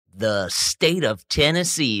The state of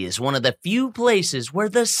Tennessee is one of the few places where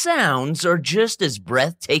the sounds are just as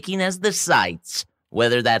breathtaking as the sights.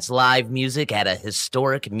 Whether that's live music at a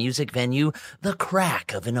historic music venue, the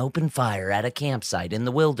crack of an open fire at a campsite in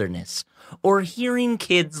the wilderness, or hearing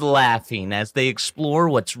kids laughing as they explore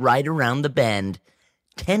what's right around the bend,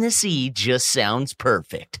 Tennessee just sounds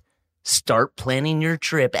perfect. Start planning your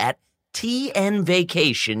trip at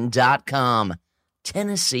tnvacation.com.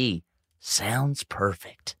 Tennessee sounds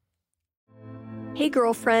perfect. Hey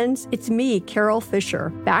girlfriends, it's me, Carol Fisher,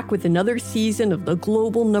 back with another season of the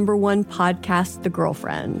global #1 podcast, The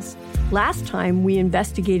Girlfriends. Last time, we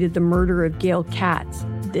investigated the murder of Gail Katz.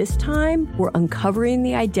 This time, we're uncovering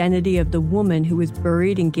the identity of the woman who was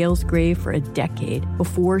buried in Gail's grave for a decade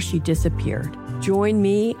before she disappeared. Join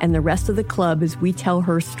me and the rest of the club as we tell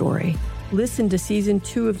her story. Listen to Season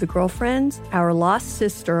 2 of The Girlfriends, Our Lost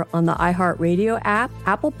Sister on the iHeartRadio app,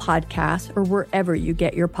 Apple Podcasts, or wherever you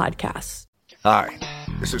get your podcasts. Hi,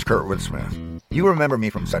 this is Kurtwood Smith. You remember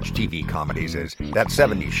me from such TV comedies as That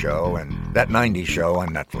 70s Show and That 90s Show on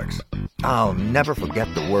Netflix. I'll never forget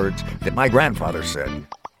the words that my grandfather said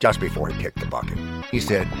just before he kicked the bucket. He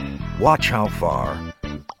said, "Watch how far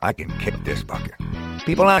I can kick this bucket."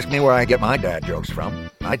 People ask me where I get my dad jokes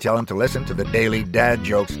from. I tell them to listen to the Daily Dad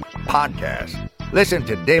Jokes podcast. Listen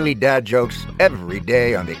to Daily Dad Jokes every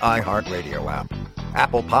day on the iHeartRadio app,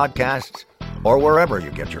 Apple Podcasts, or wherever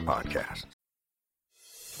you get your podcasts.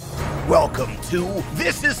 Welcome to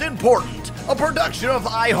This Is Important, a production of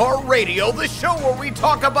iHeartRadio, the show where we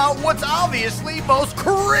talk about what's obviously most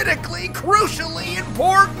critically, crucially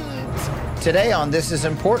important. Today on This Is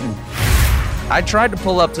Important. I tried to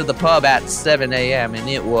pull up to the pub at 7 a.m. and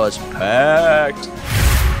it was packed.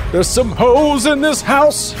 There's some hoes in this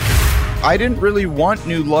house. I didn't really want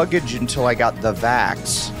new luggage until I got the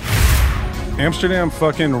vax. Amsterdam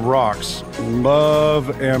fucking rocks.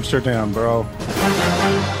 Love Amsterdam, bro.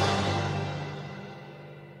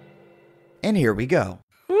 And here we go.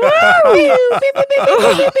 We're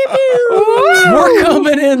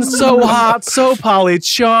coming in so hot, so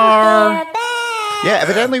polychar. Yeah,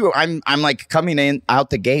 evidently I'm like coming in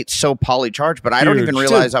out the gate so polycharged, but I don't even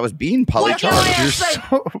realize I was being polycharged. You're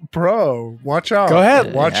so, bro, watch out. Go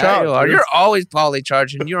ahead. Watch out. You're always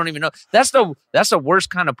polycharged and you don't even know. That's the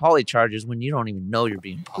worst kind of polycharge is when you don't even know you're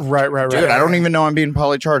being polycharged. Right. Dude, I don't even know I'm being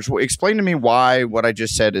polycharged. Well, explain to me why what I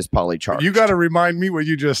just said is polycharged. You got to remind me what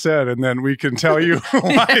you just said, and then we can tell you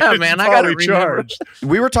why Yeah, it's man, I gotta polycharged.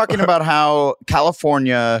 We were talking about how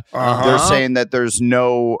California, they're saying that there's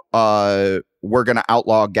no we're going to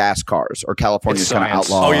outlaw gas cars, or California's going to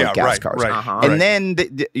outlaw gas cars. Right. And then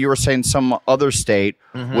you were saying some other state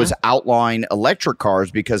was outlawing electric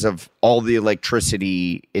cars because of all the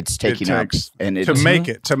electricity it's taking up. And to make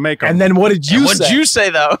them. And then what did you say? What did you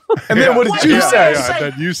say, though? And then what did you say?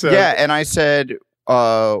 Then you said. Yeah, and I said,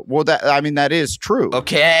 well, that is true.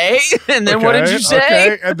 Okay. And then what did you say?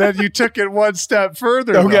 Okay. And then you took it one step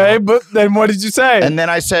further. Okay, but then what did you say? And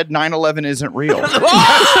then I said 9/11 isn't real. He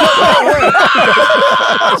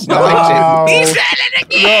said it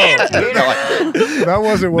again. That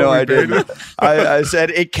wasn't what we did. I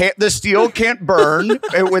said the steel can't burn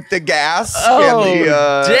with the gas. Oh, and the,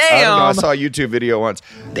 damn. I saw a YouTube video once.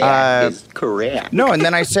 That is correct. No, and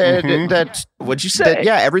then I said that. What'd you say?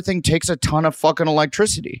 Everything takes a ton of fucking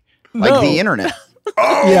electricity, like the internet.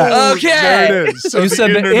 Oh, okay. There it is. So You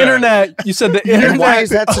said the internet. And why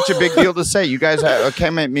is that such a big deal to say? You guys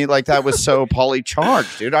came at me like that was so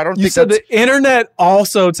polycharged, dude. I don't think said the internet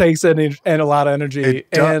also takes in a lot of energy.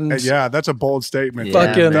 Yeah, that's a bold statement.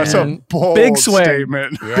 Fucking, that's a bold big swing.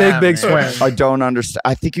 statement. Yeah, big swing. I don't understand.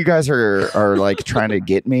 I think you guys are like trying to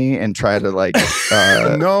get me and try to like.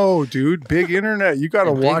 No, dude. Big internet. You got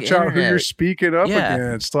to watch out who you're speaking up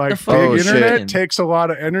against. Like big internet takes a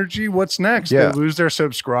lot of energy. What's next? Yeah. They lose their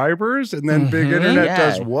subscribers, and then big internet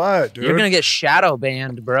does what, dude? You're gonna get shadow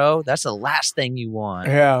banned, bro. That's the last thing you want.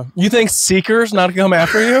 Yeah. You think Seeker's not gonna come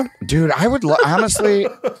after you? Dude, I would honestly,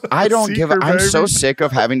 I don't give a, I'm so sick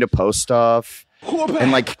of having to post stuff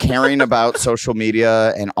and like caring about social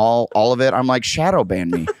media and all of it. I'm like, shadow ban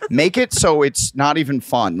me. Make it so it's not even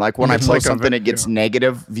fun. Like when I post something, it gets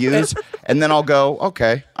negative views, and then I'll go,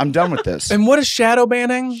 okay, I'm done with this. And what is shadow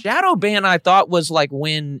banning? Shadow ban, I thought, was like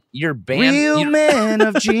when you're banned. Real man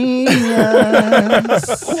of genius.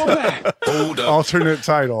 Alternate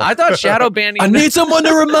title. I thought shadow banning. I need someone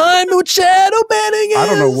to remind me what shadow banning is. I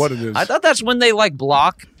don't know what it is. I thought that's when they like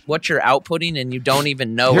block what you're outputting and you don't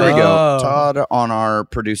even know. Here we go. Todd on our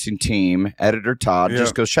producing team, editor Todd,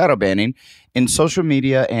 just goes shadow banning. In social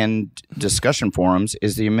media and discussion forums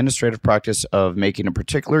is the administrative practice of making a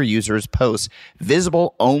particular user's post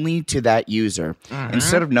visible only to that user.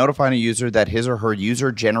 Instead of notifying a user that his or her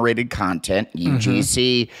user-generated content,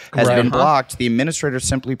 UGC, has been blocked, the administrator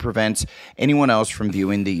simply prevents anyone else from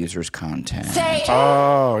viewing the user's content.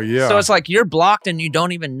 Oh, yeah. So it's like you're blocked and you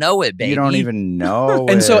don't even know it, baby. You don't even know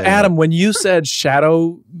And it. so, Adam, when you said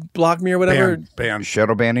shadow block me or whatever, ban.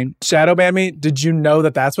 Shadow banning? shadow ban me, did you know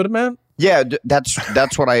that that's what it meant? Yeah, that's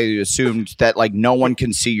what I assumed, that like no one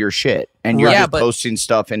can see your shit and you're just posting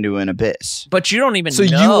stuff into an abyss. But you don't even So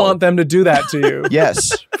know. you want them to do that to you?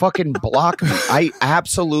 Yes, fucking block me. I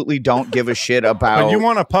absolutely don't give a shit about. But you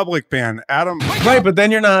want a public ban, Adam? Right, but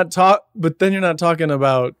then you're not talking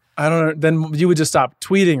about. I don't know. Then you would just stop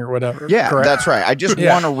tweeting or whatever. Yeah, correct? that's right. I just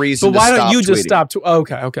want a reason. But why to don't stop you just tweeting. stop?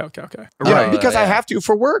 Okay. Yeah, because I have to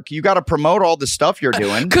for work. You got to promote all the stuff you're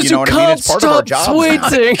doing. Because you know what I mean? It's part of our job.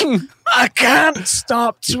 tweeting. I can't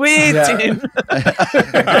stop tweeting.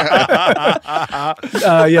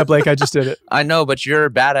 Yeah, Blake, I just did it. I know, but you're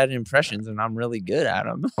bad at impressions, and I'm really good at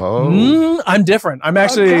them. I'm different. I'm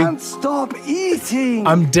actually. I can't stop eating.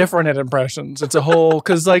 I'm different at impressions. It's a whole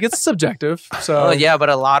because like it's subjective. So Oh yeah, but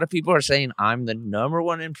a lot of people are saying I'm the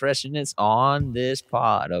 #1 impressionist on this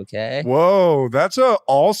pod. Okay. Whoa, that's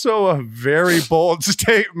also a very bold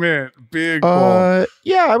statement. Big bold.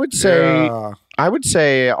 Yeah, I would say. Yeah. I would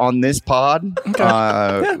say on this pod,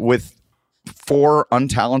 with 4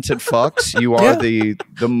 untalented fucks, you are the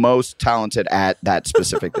most talented at that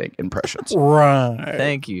specific thing, impressions. right.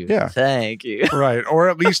 Thank you. Yeah. Thank you. Right. Or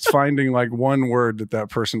at least finding like one word that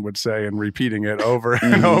person would say and repeating it over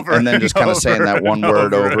and over. And then just kind of over saying that and one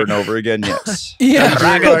word over and over again. Yes. Yeah.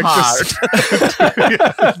 Dragon Like heart.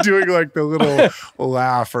 doing like the little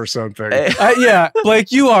laugh or something. Yeah,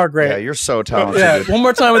 Blake, you are great. Yeah, you're so talented. Yeah, one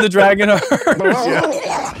more time with the dragon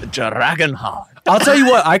heart. Dragon heart. I'll tell you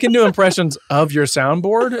what, I can do impressions of your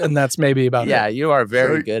soundboard, and that's maybe about Yeah, it. you are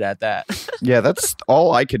very good at that. Yeah, that's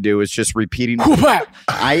all I could do is just repeating.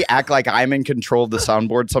 I act like I'm in control of the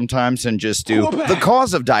soundboard sometimes and just do the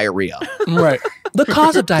cause of diarrhea. Right. The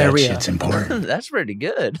cause of diarrhea. That shit's important. That's pretty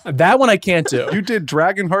good. That one I can't do. You did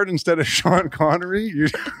Dragonheart instead of Sean Connery?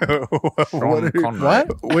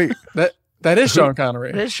 What? Wait. That is Sean Connery.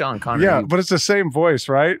 It is Sean Connery. Yeah, but it's the same voice,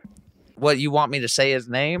 right? What, you want me to say his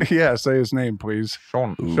name? Yeah, say his name, please.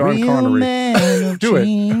 Sean Connery. Do it.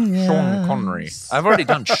 Sean Connery. I've already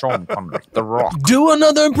done Sean Connery. The Rock. Do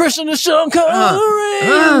another impression of Sean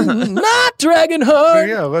Connery. Not Dragon Heart.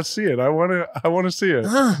 Yeah, let's see it. I want to see it.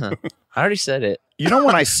 I already said it. You know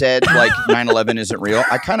when I said like 9/11 isn't real,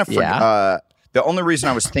 I kind of the only reason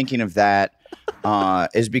I was thinking of that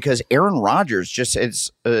is because Aaron Rodgers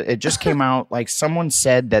it just came out, like someone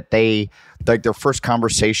said that they like their first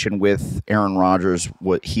conversation with Aaron Rodgers,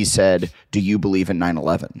 what he said, "Do you believe in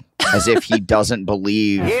 9/11?" As if he doesn't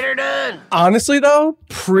believe. Get her done. Honestly, though,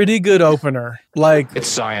 pretty good opener. Like It's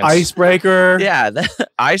science. icebreaker. Yeah, the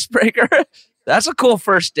icebreaker. That's a cool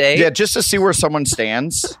first date. Yeah, just to see where someone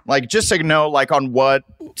stands, like just to know, like on what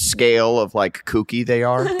scale of like kooky they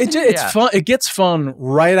are. It's fun. It gets fun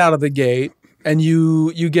right out of the gate, and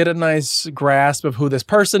you get a nice grasp of who this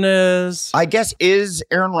person is. I guess, is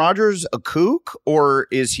Aaron Rodgers a kook or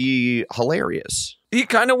is he hilarious? He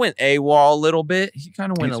kind of went AWOL a little bit. He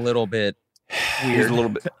kind of went a little bit weird. He's a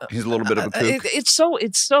little bit of a kook. It's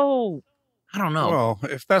so. I don't know. Well,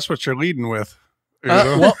 if that's what you're leading with. You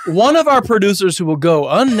know? One of our producers who will go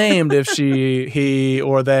unnamed if he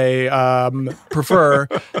or they prefer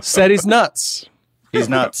said he's nuts. He's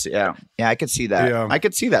nuts. Yeah, I could see that. Yeah. I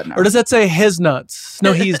could see that now. Or does that say his nuts?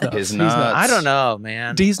 No, he's nuts. His He's nuts. I don't know,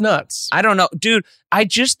 man. He's nuts. I don't know, dude. I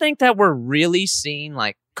just think that we're really seeing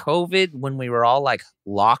like COVID when we were all like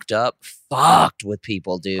locked up, fucked with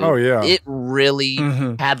people, dude. Oh, yeah. It really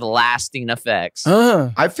had lasting effects.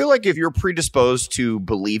 I feel like if you're predisposed to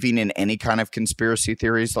believing in any kind of conspiracy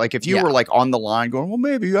theories, like if you were like on the line going, well,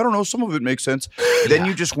 maybe, I don't know, some of it makes sense, then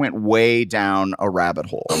you just went way down a rabbit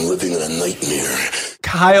hole. I'm living in a nightmare.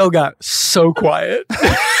 Kyle got so quiet.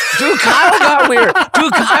 Dude, Kyle got weird.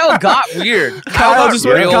 Kyle just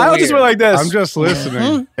went like this. I'm just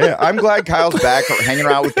listening. Yeah, I'm glad Kyle's back hanging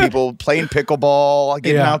around with people, playing pickleball,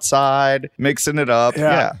 getting outside, mixing it up.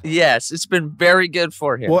 Yeah. Yes, it's been very good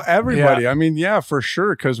for him. Well, everybody. I mean, yeah, for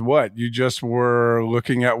sure. Because what? You just were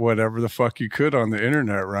looking at whatever the fuck you could on the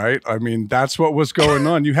internet, right? I mean, that's what was going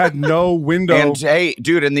on. You had no window. And hey,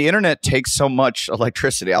 dude, and the internet takes so much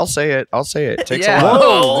electricity. I'll say it. It takes a lot.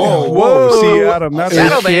 Whoa. See, Adam, that's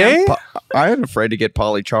I am afraid to get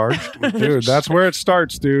poly charged. Dude, that's where it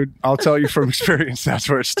starts, dude. I'll tell you from experience, that's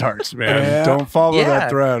where it starts, man. Yeah. Don't follow that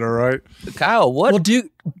thread, all right? Kyle, what? Well, dude,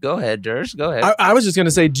 Go ahead, Durs. Go ahead. I was just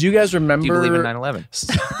gonna say, do you guys remember? Do you believe in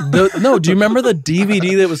 9/11? No, do you remember the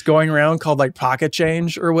DVD that was going around called like Pocket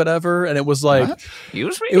Change or whatever? And it was like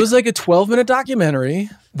it was like a 12-minute documentary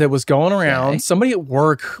that was going around. Okay. Somebody at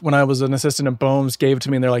work, when I was an assistant at Bohm's, gave it to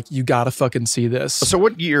me, and they're like, "You gotta fucking see this." So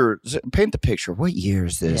what year? Paint the picture. What year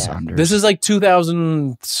is this under? This is like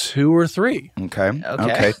 2002 or 3.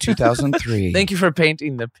 Okay. 2003. Thank you for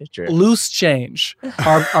painting the picture. Loose Change.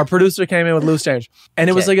 Our producer came in with Loose Change, and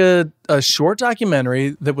it was like a short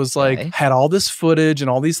documentary that was like had all this footage and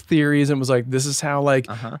all these theories, and was like, this is how like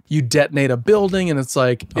you detonate a building, and it's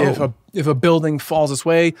like if a building falls this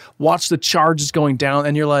way, watch the charges going down,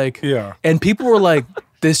 and you're like, and people were like,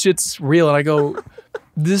 this shit's real, and I go,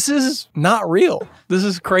 this is not real. This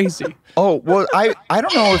is crazy. Oh well, I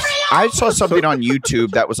don't know if I saw something on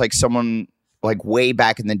YouTube that was like someone. Like way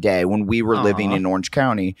back in the day when we were living in Orange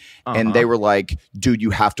County, and they were like, "Dude,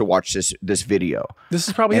 you have to watch this video." This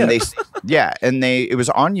is probably and it. It was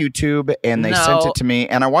on YouTube, and they sent it to me,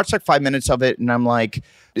 and I watched like 5 minutes of it, and I'm like,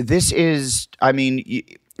 "This is." I mean,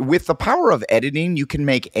 with the power of editing, you can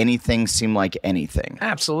make anything seem like anything.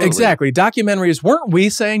 Absolutely, exactly. Documentaries weren't we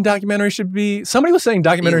saying documentaries should be? Somebody was saying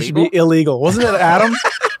documentaries should be illegal, wasn't it, Adam?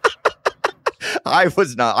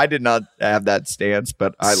 I did not have that stance,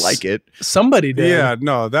 but I like it. Somebody did. Yeah,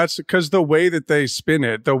 no, that's because the way that they spin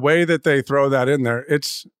it, the way that they throw that in there,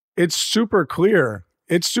 it's super clear.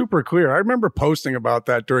 It's super clear. I remember posting about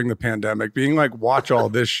that during the pandemic, being like, watch all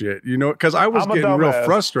this shit, you know, because I was getting real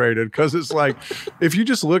frustrated because it's like, if you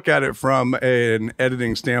just look at it from an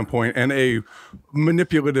editing standpoint and a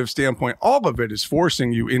manipulative standpoint, all of it is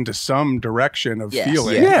forcing you into some direction of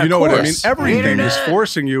feeling. Yeah, you know what I mean? course. Everything is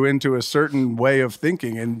forcing you into a certain way of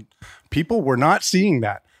thinking, and people were not seeing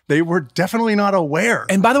that. They were definitely not aware.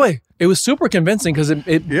 And by the way, it was super convincing because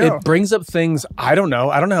it brings up things I don't know.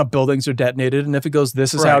 I don't know how buildings are detonated, and if it goes,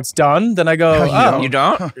 this is how it's done, then I go, you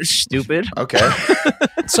don't? Stupid. Okay.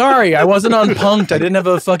 Sorry, I wasn't on Punk'd. I didn't have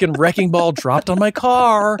a fucking wrecking ball dropped on my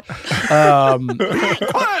car. I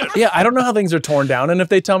don't know how things are torn down, and if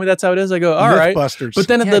they tell me that's how it is, I go, all right. Mythbusters. But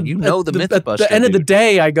then at the Mythbuster, end of the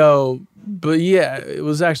day, I go, but yeah, it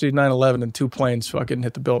was actually 9/11 and 2 planes fucking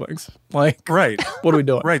hit the buildings. Like, right. What are we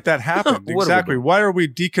doing? Right, that happened. Exactly. Why are we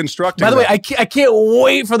deconstructing By the way, that? I can't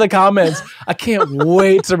wait for the comments. I can't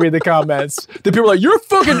wait to read the comments. The people are like, you're a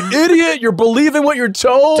fucking idiot. You're believing what you're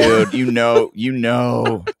told. Dude, you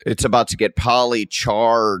know, it's about to get Polly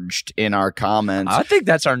charged in our comments. I think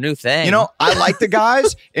that's our new thing. You know, I like the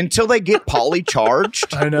guys until they get Polly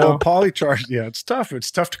charged. I know. Well, polycharge, it's tough.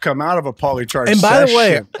 It's tough to come out of a polycharge And by the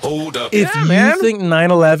way, Hold up. if you think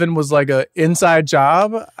 9/11 was like an inside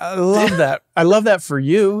job, I love that. I love that for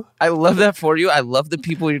you. I love that for you. I love the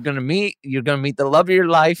people you're going to meet. You're going to meet the love of your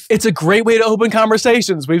life. It's a great way to open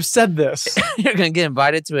conversations. We've said this. You're going to get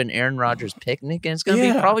invited to an Aaron Rodgers picnic, and it's going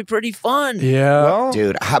to be probably pretty fun. Yeah. well,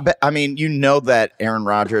 Dude, I mean, you know that Aaron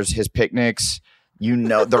Rodgers, his picnics, you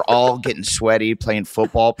know, they're all getting sweaty playing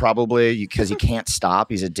football probably because he can't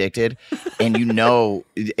stop. He's addicted. And you know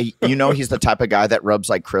he's the type of guy that rubs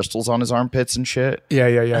like crystals on his armpits and shit.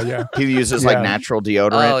 Yeah. He uses like natural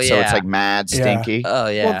deodorant, so it's yeah. like mad stinky. Oh,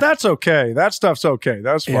 yeah. well, that's okay. That stuff's okay.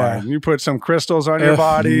 That's fine. Yeah. You put some crystals on your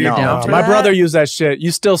body. no. down for My that? brother used that shit.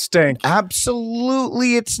 You still stink.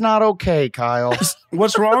 Absolutely, it's not okay, Kyle.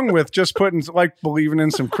 What's wrong with just putting, like, believing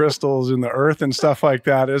in some crystals in the earth and stuff like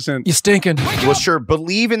that? Isn't You stinking. Well, sure,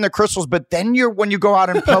 believe in the crystals, but then when you go out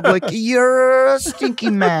in public, you're a stinky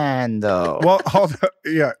man, though. well,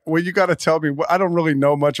 well, you got to tell me. I don't really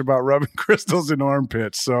know much about rubbing crystals in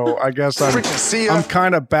armpits, so I guess I'm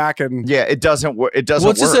kind of backing. Yeah, it doesn't work. It doesn't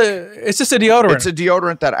Well, it's just a deodorant. It's a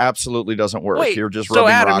deodorant that absolutely doesn't work. Wait, you're just so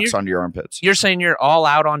rubbing Adam, rocks onto your armpits. You're saying you're all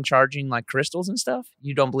out on charging like crystals and stuff?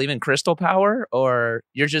 You don't believe in crystal power? Or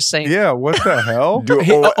you're just saying... Yeah, what the hell?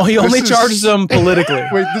 he only This is- charges them politically.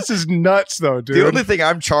 Wait, this is nuts, though, dude. The only thing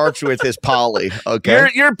I'm charged with is poly. Okay.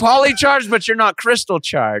 You're poly charged, but you're not crystal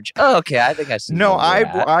charged. Oh, okay, I think I see. No, where you're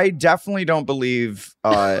at. I definitely don't believe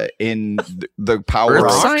in the power Earth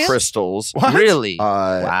of science? crystals. Really?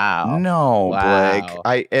 Wow. No, Wow.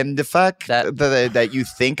 Blake. And the fact that you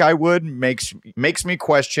think I would makes me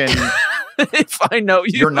question If I know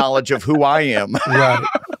you. your knowledge of who I am. Right.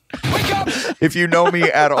 if you know me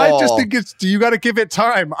at all. I just think you got to give it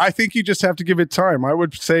time. I think you just have to give it time. I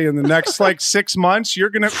would say in the next like 6 months, you're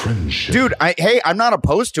gonna. Dude, I'm not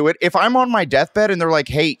opposed to it. If I'm on my deathbed and they're like,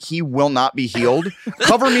 "Hey, he will not be healed,"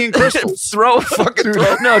 cover me in crystals.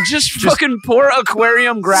 Just fucking pour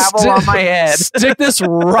aquarium gravel on my head. Stick this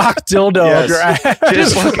rock dildo up your ass.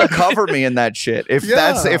 Just fucking cover me in that shit. If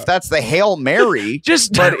that's the Hail Mary,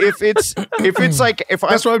 but if it's like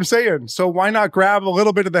that's what I'm saying. So why not grab a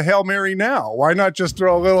little bit of the Hail Mary now? Why not just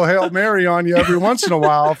throw a little Hail Mary on you every once in a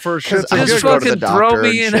while for shits and just giggles? fucking throw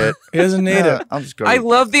me in. He doesn't need it. I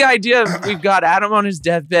love the idea of we've got Adam on his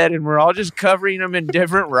deathbed and we're all just covering him in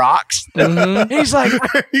different rocks. He's like,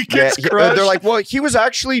 he gets crushed. They're like, well, he was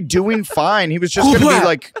actually doing fine. He was just going to be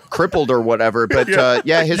like crippled or whatever. But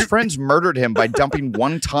his friends murdered him by dumping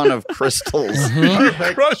 1 ton of crystals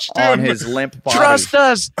on his limp body. Trust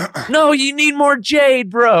us. No, you need more jade,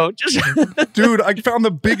 bro. Dude, I found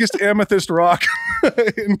the biggest amethyst rock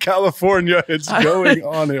in California. It's going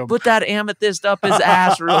on him. Put that amethyst up his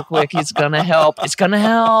ass real quick. It's gonna help. It's gonna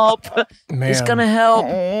help. Man. It's gonna help.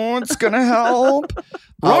 Oh, it's gonna help.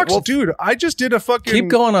 Rocks, dude, I just did a fucking keep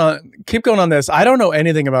going on this. I don't know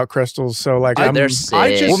anything about crystals, so like they're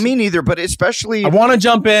sick. Well, me neither, but especially I want to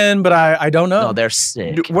jump in, but I don't know. No, they're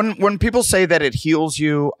sick. When people say that it heals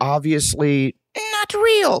you, obviously not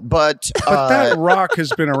real, but that rock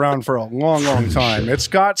has been around for a long, long time. It's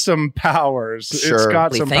got some powers. Sure. It's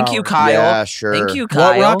got some Thank powers. you, Kyle. Yeah, sure. Thank you,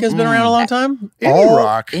 Kyle. What rock has been around a long time? Any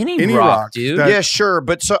rock. Any rock, dude. Yeah, sure,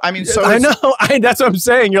 but I know. That's what I'm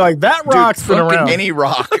saying. You're like, that rock's been around. Any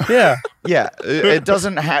rock. Yeah. Yeah, it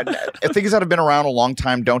doesn't have things that have been around a long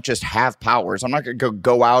time don't just have powers. I'm not going to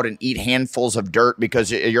go out and eat handfuls of dirt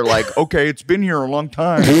because you're like, okay, it's been here a long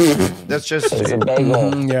time. That's just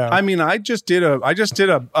yeah. I mean, I just did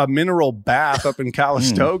a mineral bath up in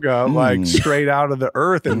Calistoga, like straight out of the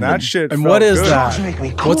earth, and that shit. And felt what is good.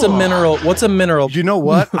 that? What's a mineral? What's a mineral? You know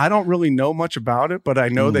what? I don't really know much about it, but I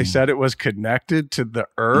know they said it was connected to the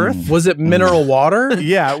earth. Was it mineral water?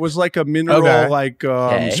 Yeah, it was like a mineral,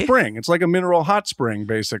 spring. It's like a mineral hot spring,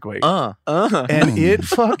 basically. And it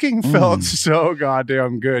fucking felt so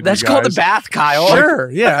goddamn good. That's called a bath, Kyle.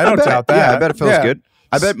 Sure. Yeah, I don't doubt that. Yeah, I bet it feels good.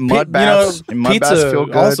 I bet mud baths, pizza feel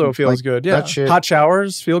good. also feels good. Yeah, hot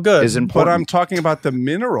showers feel good. Is important. But I'm talking about the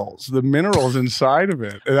minerals inside of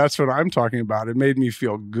it. That's what I'm talking about. It made me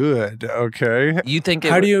feel good. Okay. You think?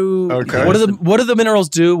 How do you? Okay. What do the minerals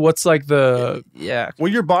do? What's like the? Yeah.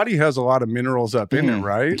 Well, your body has a lot of minerals up in it,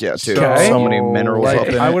 right? Yeah, too. So many minerals up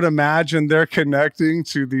in it. I would imagine they're connecting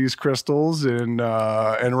to these crystals and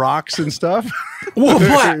rocks and stuff.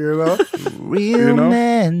 What? Real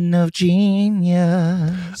men of genius.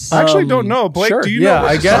 I actually don't know. Blake, sure. do you know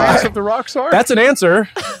what the size of the rocks are? That's an answer.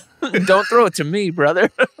 Don't throw it to me, brother.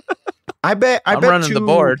 I bet I'm running the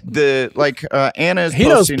board. Anna is He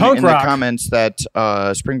knows posting punk in rock. the comments that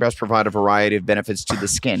spring baths provide a variety of benefits to the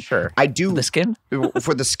skin. Sure. I do. The skin?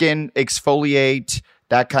 For the skin, exfoliate,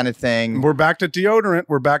 that kind of thing. We're back to deodorant.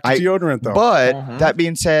 We're back to deodorant, though. But that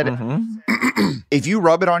being said, if you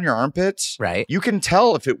rub it on your armpits, right, you can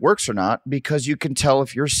tell if it works or not because you can tell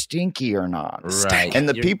if you're stinky or not. Right. And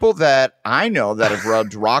the people that I know that have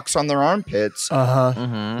rubbed rocks on their armpits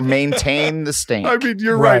maintain the stink. I mean,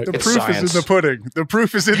 you're right. The proof is in the pudding. The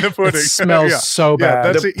proof is in the pudding. It smells so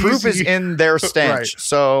bad. The proof is in their stench.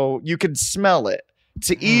 So you can smell it.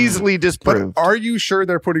 To easily disprove. But are you sure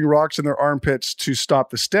they're putting rocks in their armpits to stop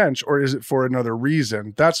the stench, or is it for another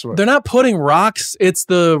reason? That's what they're not putting rocks. It's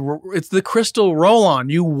the crystal roll-on.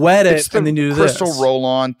 You wet it and then you do this crystal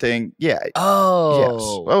roll-on thing. Yeah. Oh. Yes.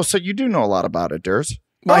 Oh, so you do know a lot about it, Durs.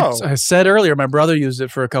 I said earlier, my brother used it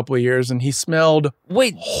for a couple of years, and he smelled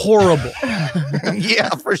horrible. Yeah,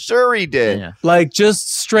 for sure he did. Yeah. Like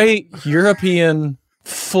just straight European,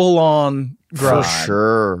 full-on. For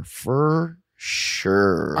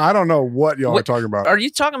sure. I don't know what y'all are talking about. Are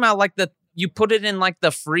you talking about like you put it in like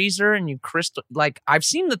the freezer and you crystal? Like I've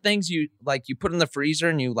seen the things you put in the freezer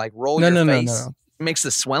and you like roll your face. No. It makes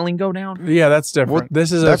the swelling go down. Yeah, that's different. Well,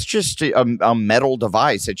 that's just a metal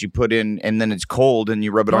device that you put in, and then it's cold, and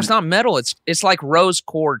you rub it on. It's not metal. It's like rose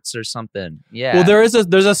quartz or something. Yeah. Well, there's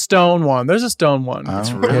a stone one. There's a stone one.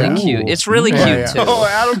 It's really cute. It's really cute too. Oh,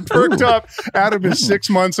 Adam perked up. Adam is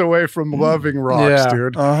 6 months away from loving rocks,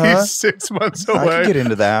 dude. He's 6 months away. I can get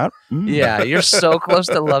into that. Yeah, you're so close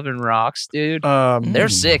to loving rocks, dude. They're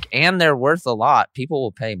sick and they're worth a lot. People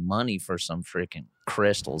will pay money for some freaking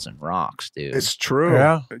crystals and rocks, dude. It's true.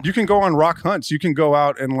 Yeah. You can go on rock hunts. You can go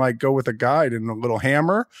out and like go with a guide and a little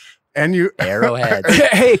hammer, And you Arrowhead.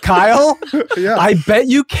 Hey, Kyle. Yeah. I bet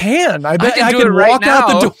you can. I bet I do can it right walk out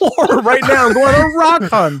now. the door right now and go on a rock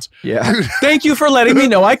hunt. Yeah. Thank you for letting me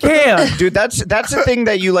know I can. Dude, that's the thing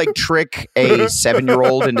that you like trick a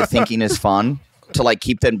 7-year-old into thinking is fun to like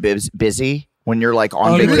keep them busy when you're like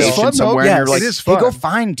on It is vacation fun, though. somewhere Yes. and you're like, It is hey, fun. go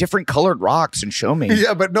find different colored rocks and show me.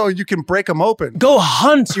 Yeah, but no, you can break them open. Go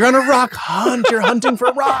hunt. You're on a rock hunt. You're hunting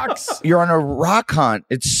for rocks. You're on a rock hunt.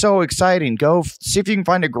 It's so exciting. Go see if you can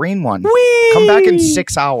find a green one. Whee! Come back in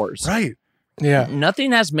 6 hours. Right. Yeah.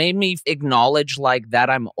 Nothing has made me acknowledge like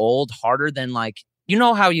that I'm old harder than like, you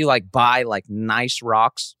know how you like buy like nice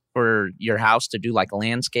rocks for your house to do like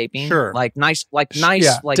landscaping? Sure. Like nice,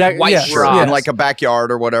 Yeah. white Yeah, rocks. sure. In Yes. like a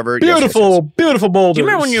backyard or whatever. Beautiful, beautiful boulders. Do you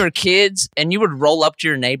remember when you were kids and you would roll up to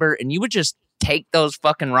your neighbor and you would just take those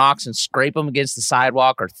fucking rocks and scrape them against the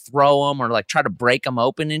sidewalk or throw them or like try to break them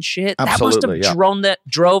open and shit? Absolutely, that must have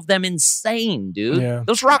drove them insane, dude. Yeah.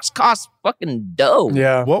 Those rocks cost fucking dough.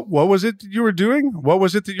 Yeah. What was it that you were doing? What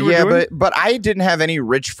was it that you were Yeah, doing? but I didn't have any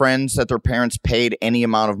rich friends that their parents paid any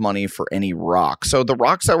amount of money for any rock. So the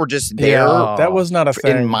rocks that were just there Yeah, that was not a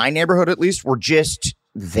thing. in my neighborhood, at least, were just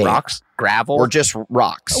there. Rocks, gravel. Were just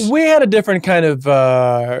rocks. We had a different kind of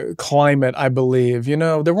climate, I believe. You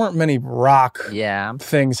know, there weren't many rock Yeah.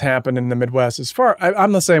 things happen in the Midwest. As far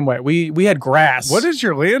I'm the same way. We had grass. What is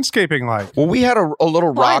your landscaping like? Well, we had a little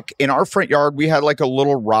rock in our front yard. We had like a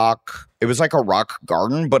little rock. It was like a rock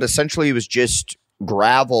garden, but essentially it was just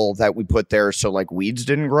gravel that we put there so like weeds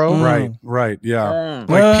didn't grow. Right. Yeah.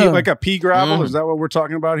 Mm. Like a pea gravel. Is that what we're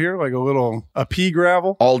talking about here? Like a pea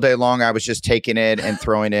gravel? All day long, I was just taking it and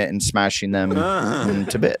throwing it and smashing them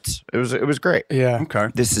into bits. It was great. Yeah. Okay.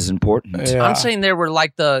 This is important. Yeah. I'm saying there were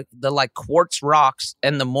like the like quartz rocks,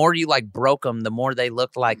 and the more you like broke them, the more they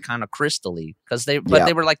looked like kind of crystally because they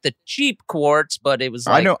were like the cheap quartz, but it was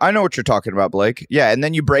like I know what you're talking about, Blake. Yeah, and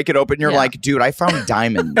then you break it open, you're Yeah. like, dude, I found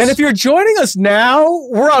diamonds. And if you're joining us now,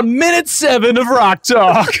 we're on minute 7 of Rock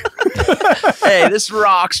Talk. hey, this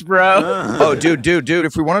rocks, bro. oh, dude,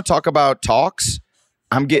 if we want to talk about talks,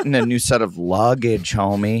 I'm getting a new set of luggage,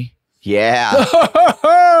 homie. Yeah.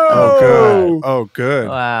 Oh, good.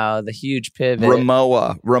 Wow, the huge pivot.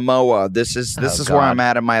 Ramoa. This is where I'm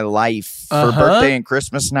at in my life. For birthday and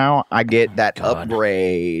Christmas now, I get that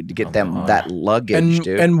upgrade, get that luggage,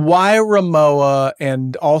 dude. And why Ramoa?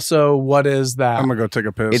 And also, what is that? I'm going to go take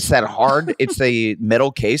a piss. It's that hard. It's the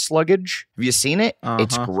metal case luggage. Have you seen it?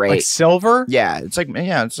 It's great. Like silver? Yeah, it's like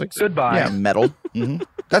Goodbye. Yeah, metal.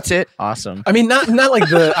 That's it. Awesome. I mean, not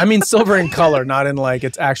like I mean silver in color, not in like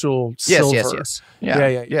its actual silver. Yes. Yeah.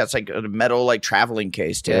 It's like a metal like traveling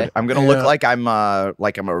case, dude. Yeah. I'm gonna look like I'm a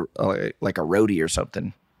roadie or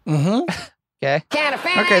something. Okay.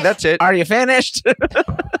 Okay, that's it. Are you finished?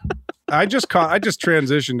 I just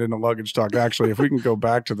transitioned into luggage talk. Actually, if we can go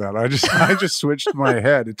back to that, I just switched my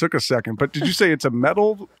head. It took a second, but did you say it's a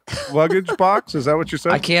metal luggage box? Is that what you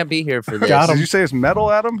said? I can't be here for this. Did you say it's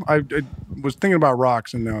metal, Adam? I was thinking about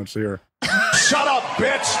rocks, and now it's here. Shut up,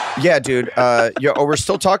 bitch! Yeah, dude. We're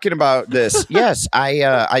still talking about this. Yes,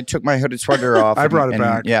 I took my hooded sweater off. I brought it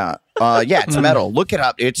back. Yeah. It's metal. Look it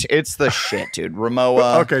up. It's the shit, dude.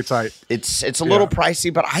 Ramoa. Okay, tight. It's a little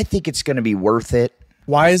pricey, but I think it's gonna be worth it.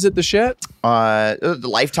 Why is it the shit? The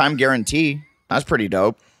lifetime guarantee. That's pretty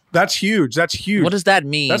dope. That's huge. What does that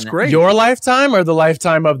mean? That's great. Your lifetime or the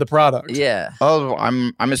lifetime of the product? Yeah. Oh,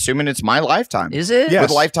 I'm assuming it's my lifetime. Is it? Yes. With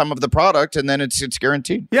the lifetime of the product, and then it's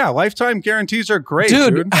guaranteed. Yeah, lifetime guarantees are great,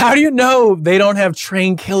 Dude, how do you know they don't have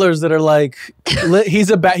trained killers that are like,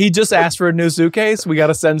 he just asked for a new suitcase. We got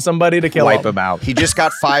to send somebody to kill Wipe him. him out. He just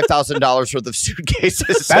got $5,000 worth of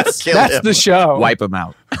suitcases. That's Kill him. the show. Wipe him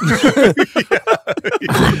out.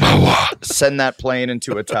 Send that plane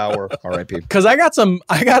into a tower. R.I.P. Because I got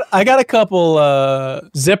a couple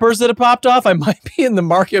zippers that have popped off. I might be in the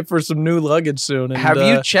market for some new luggage soon. And, Have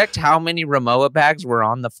you checked how many Ramoa bags were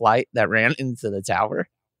on the flight that ran into the tower?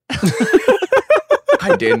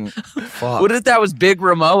 I didn't. Fuck. What if that was Big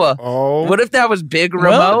Ramoa? Oh. What if that was Big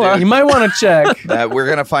Well, Ramoa? you might want to check. That we're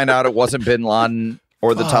gonna find out it wasn't Bin Laden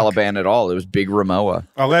or the Taliban at all. It was Big Ramoa.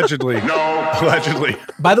 Allegedly. No. Allegedly.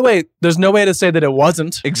 By the way, there's no way to say that it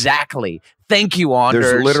wasn't. Exactly. Thank you, Anders.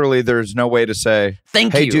 There's no way to say.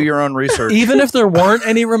 Thank hey, you. do your own research. Even if there weren't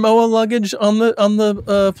any Ramoa luggage on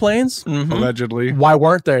the planes, Allegedly. why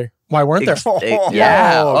weren't they? Why weren't there?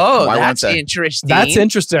 Yeah. Oh, Why that's weren't they? interesting. That's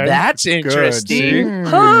interesting. That's See? interesting.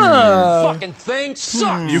 Huh. Fucking thing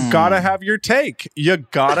sucks. You gotta have your take. You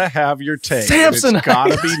gotta have your take. Samsonite. It's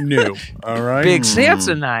gotta be new. All right. Big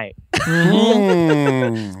Samsonite.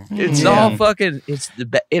 Mm. It's all fucking.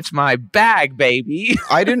 It's my bag, baby.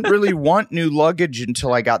 I didn't really want new luggage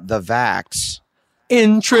until I got the Vax.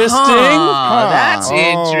 Interesting. That's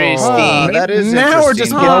interesting. That is now we're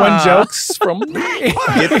just blowing jokes from me.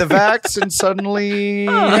 Get the vax and suddenly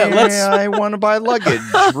I want to buy luggage.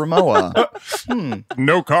 Ramoa.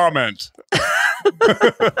 No comment.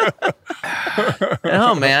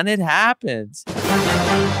 Oh, man, it happens.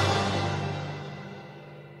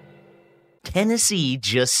 Tennessee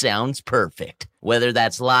just sounds perfect. Whether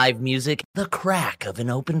that's live music, the crack of an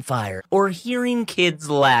open fire, or hearing kids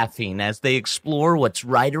laughing as they explore what's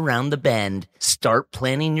right around the bend, start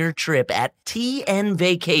planning your trip at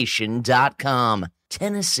tnvacation.com.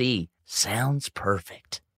 Tennessee sounds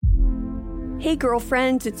perfect. Hey,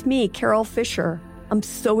 girlfriends, it's me, Carol Fisher. I'm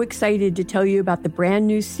so excited to tell you about the brand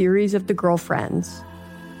new series of The Girlfriends.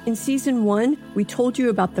 In season 1, we told you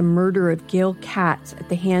about the murder of Gail Katz at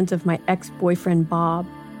the hands of my ex-boyfriend, Bob.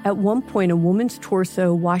 At one point, a woman's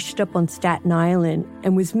torso washed up on Staten Island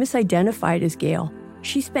and was misidentified as Gail.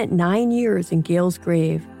 She spent 9 years in Gail's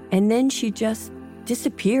grave, and then she just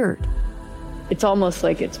disappeared. It's almost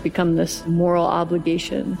like it's become this moral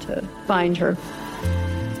obligation to find her.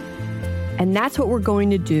 And that's what we're going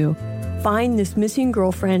to do. Find this missing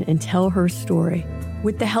girlfriend and tell her story.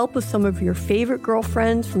 With the help of some of your favorite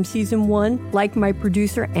girlfriends from season 1, like my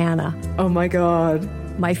producer, Anna. Oh my God.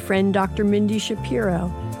 My friend, Dr. Mindy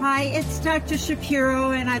Shapiro. Hi, it's Dr. Shapiro,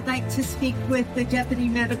 and I'd like to speak with the Deputy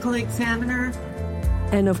Medical Examiner.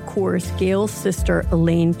 And of course, Gail's sister,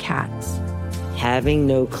 Elaine Katz. Having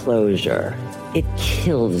no closure, it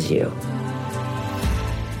kills you.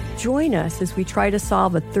 Join us as we try to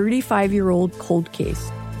solve a 35-year-old cold case.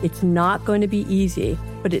 It's not going to be easy,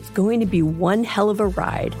 but it's going to be one hell of a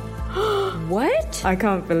ride. What? I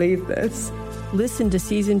can't believe this. Listen to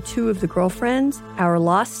season 2 of The Girlfriends, Our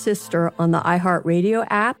Lost Sister on the iHeartRadio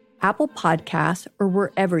app, Apple Podcasts, or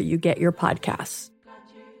wherever you get your podcasts.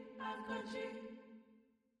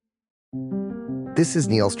 This is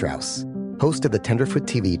Neil Strauss, host of the Tenderfoot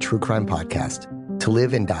TV True Crime Podcast, To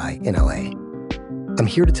Live and Die in LA. I'm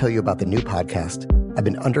here to tell you about the new podcast I've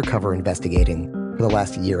been undercover investigating for the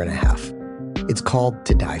last year and a half. It's called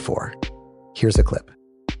To Die For. Here's a clip.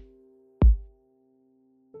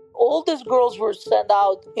 All these girls were sent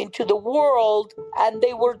out into the world and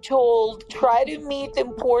they were told, try to meet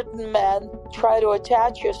important men, try to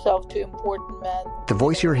attach yourself to important men. The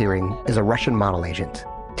voice you're hearing is a Russian model agent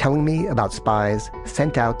telling me about spies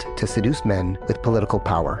sent out to seduce men with political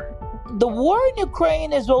power. The war in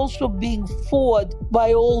Ukraine is also being fought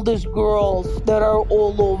by all these girls that are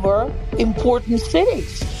all over important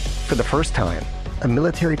cities. For the first time, a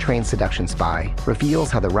military-trained seduction spy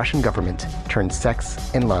reveals how the Russian government turned sex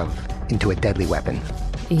and love into a deadly weapon.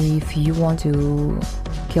 If you want to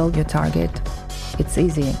kill your target, it's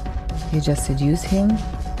easy. You just seduce him,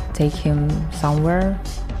 take him somewhere,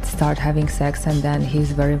 start having sex, and then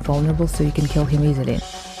he's very vulnerable, so you can kill him easily.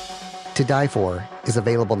 To Die For is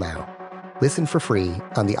available now. Listen for free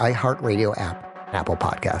on the iHeartRadio app, Apple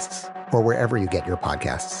Podcasts, or wherever you get your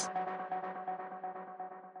podcasts.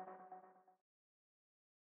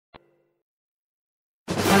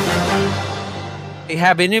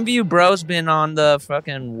 Have any of you bros been on the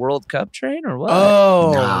fucking World Cup train or what?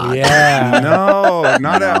 Oh, yeah. No,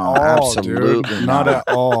 not at all, absolutely dude. Not at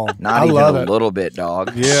all. Not even a little bit,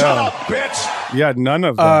 dog. Yeah. Shut up, bitch. Yeah, none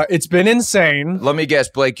of them. It's been insane. Let me guess,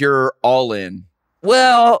 Blake, you're all in.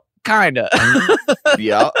 Well, kinda.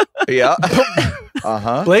 Yeah.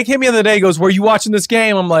 Uh-huh. Blake hit me the other day, goes, were you watching this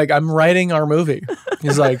game? I'm like, I'm writing our movie.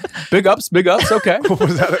 He's like, big ups, okay.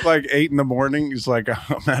 Was that at like 8 a.m? He's like,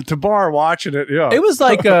 I'm at the bar watching it. Yeah. It was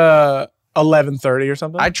like 11:30 or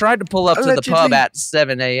something. I tried to pull up to the pub at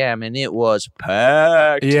 7 a.m. and it was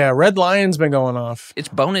packed. Yeah, Red Lion's been going off. It's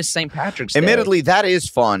bonus St. Patrick's Day. Admittedly, that is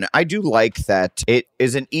fun. I do like that. It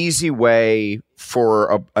is an easy way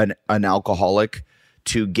for an alcoholic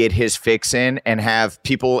to get his fix in and have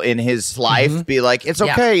people in his life be like, it's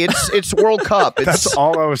okay, it's World Cup. That's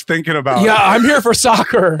all I was thinking about. Yeah, I'm here for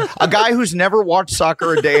soccer. A guy who's never watched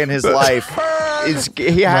soccer a day in his life has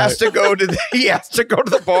to go to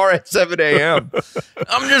the bar at 7 a.m.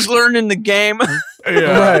 I'm just learning the game.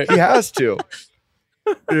 Yeah, right. He has to.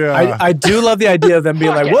 Yeah, I do love the idea of them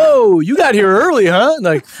being like, whoa, you got here early, huh?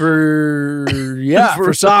 Like for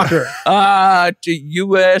soccer. To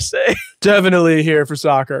USA. Definitely here for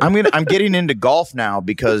soccer. I'm getting into golf now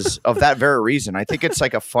because of that very reason. I think it's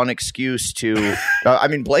like a fun excuse to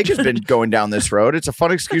Blake has been going down this road. It's a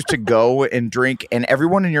fun excuse to go and drink, and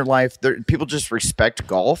everyone in your life, people just respect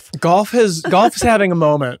golf. Golf is having a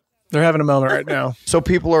moment. They're having a moment right now. So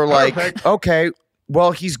people are like, okay,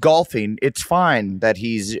 Well, he's golfing. It's fine that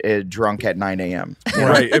he's drunk at 9 a.m.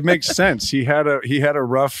 Right. It makes sense. He had a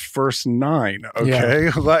rough first 9. Okay.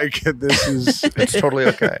 Yeah. Like it's totally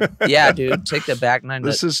okay. Yeah, dude. Take the back 9.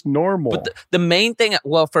 This is normal. But the main thing,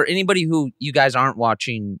 well, for anybody who you guys aren't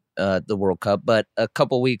watching the World Cup, but a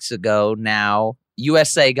couple weeks ago now,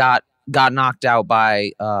 USA got knocked out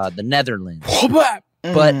by the Netherlands.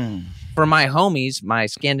 But for my homies, my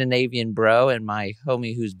Scandinavian bro and my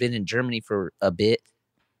homie who's been in Germany for a bit,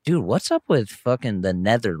 dude, what's up with fucking the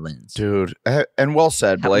Netherlands? Dude, and well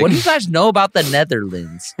said, Blake. What do you guys know about the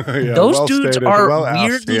Netherlands? Yeah, Those well dudes stated, are well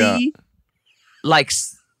asked, weirdly like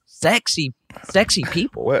sexy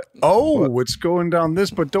people. It's going down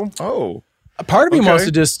this, but don't. A part of me wants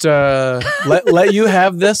to just let you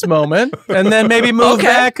have this moment and then maybe move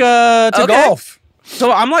back to golf. So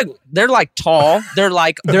I'm like, they're like tall. They're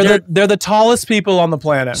like they're the tallest people on the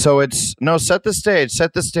planet. So set the stage.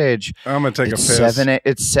 Set the stage. I'm gonna take a piss.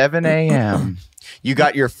 It's 7 a.m. You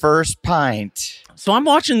got your first pint. So I'm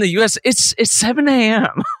watching the US. It's 7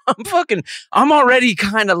 a.m. I'm already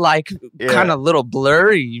kind of a little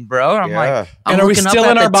blurry, bro. I'm like, and are we still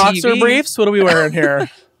in our boxer briefs? What are we wearing here?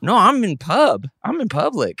 No, I'm in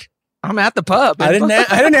public. I'm at the pub. I didn't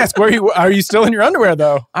ask where you are. You still in your underwear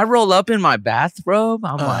though? I roll up in my bathrobe.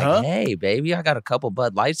 I'm like, hey, baby, I got a couple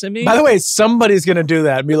Bud Lights in me. By the way, somebody's gonna do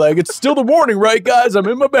that and be like, it's still the morning, right, guys? I'm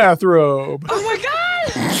in my bathrobe. Oh my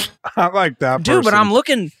god, I like that, dude. person. But I'm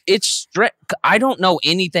looking. I don't know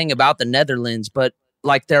anything about the Netherlands, but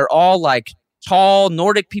like they're all like tall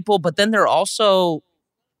Nordic people, but then they're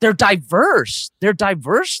diverse. They're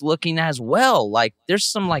diverse looking as well. Like there's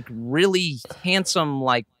some like really handsome,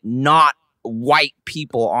 like not white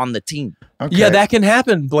people on the team. Okay. Yeah, that can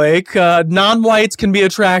happen, Blake. Non-whites can be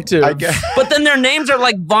attractive. But then their names are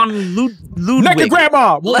like Von Ludwig. Naked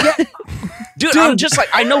grandma. Dude, I'm just like,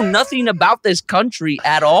 I know nothing about this country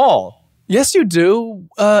at all. Yes, you do.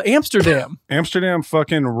 Amsterdam. Amsterdam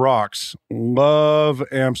fucking rocks. Love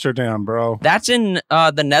Amsterdam, bro. That's in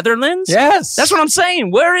the Netherlands? Yes. That's what I'm saying.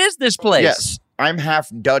 Where is this place? Yes. I'm half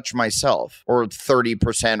Dutch myself, or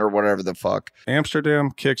 30% or whatever the fuck. Amsterdam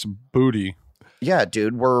kicks booty. Yeah,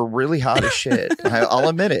 dude, we're really hot as shit. I'll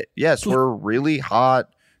admit it. Yes, we're a really hot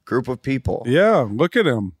group of people. Yeah, look at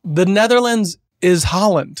him. The Netherlands is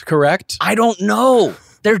Holland, correct? I don't know.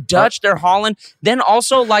 They're Dutch, they're Holland. Then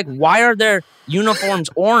also, like, why are their uniforms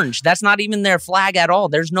orange? That's not even their flag at all.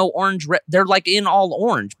 There's no orange. They're like in all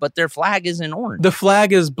orange, but their flag is in orange. The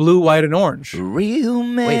flag is blue, white, and orange. Real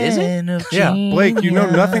man. Wait, is it? Yeah. Blake, you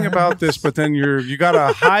know nothing about this, but then you got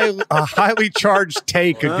a highly charged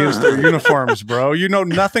take against their uniforms, bro. You know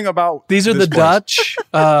nothing about these are this the place.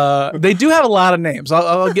 Dutch. They do have a lot of names.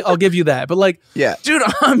 I'll give you that. But like, yeah, dude,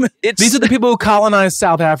 these are the people who colonized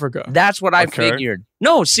South Africa. That's what I figured.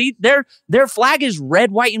 No, see, their flag is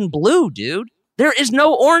red, white, and blue, dude. There is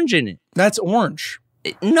no orange in it. That's orange.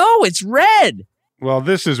 No, it's red. Well,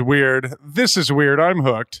 this is weird. I'm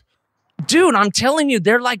hooked. Dude, I'm telling you,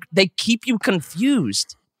 they keep you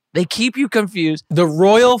confused. They keep you confused. The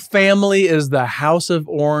royal family is the House of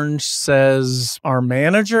Orange, says our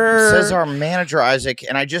manager. Says our manager, Isaac,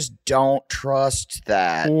 and I just don't trust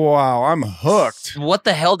that. Wow, I'm hooked. What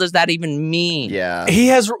the hell does that even mean? Yeah. He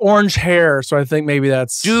has orange hair, so I think maybe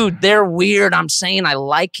that's... Dude, they're weird. I'm saying I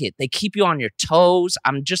like it. They keep you on your toes.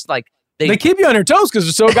 I'm just like... They keep you on your toes because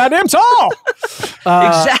they're so goddamn tall.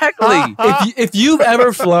 Exactly. If you've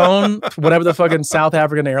ever flown whatever the fucking South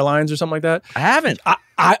African Airlines or something like that. I haven't.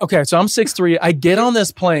 Okay, so I'm 6'3". I get on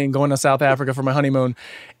this plane going to South Africa for my honeymoon,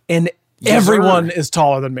 and everyone is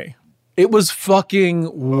taller than me. It was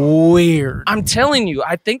fucking weird. I'm telling you,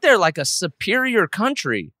 I think they're like a superior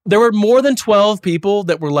country. There were more than 12 people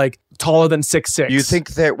that were like taller than 6'6". You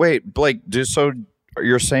think that, wait, Blake, so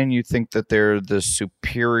you're saying you think that they're the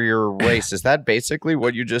superior race. Is that basically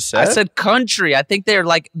what you just said? I said country. I think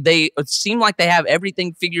they seem like they have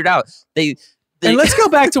everything figured out. And let's go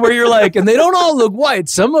back to where you're like, and they don't all look white.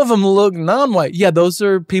 Some of them look non-white. Yeah, those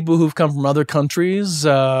are people who've come from other countries.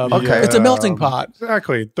 Okay. It's a melting pot.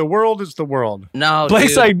 Exactly. The world is the world. No,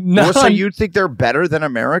 Blake's like, no. So you think they're better than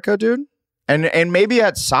America, dude? And maybe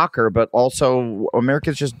at soccer, but also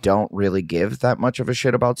Americans just don't really give that much of a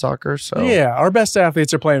shit about soccer. So yeah, our best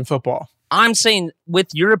athletes are playing football. I'm saying with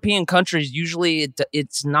European countries, usually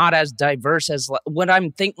it's not as diverse as when I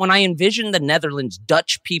envision the Netherlands,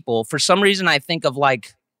 Dutch people. For some reason, I think of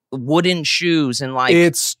like wooden shoes and like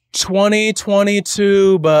it's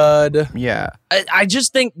 2022, bud. Yeah. I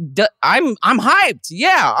just think I'm hyped.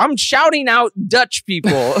 Yeah, I'm shouting out Dutch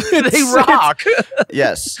people. They rock.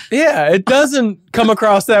 Yes. Yeah, it doesn't come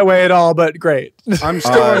across that way at all, but great. I'm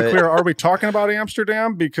still unclear. Are we talking about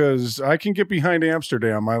Amsterdam? Because I can get behind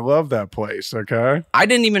Amsterdam. I love that place, okay? I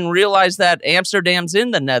didn't even realize that Amsterdam's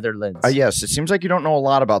in the Netherlands. Yes, it seems like you don't know a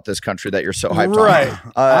lot about this country that you're so hyped right.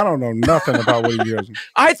 on. I don't know nothing about what you guys...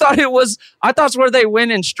 I thought it's where they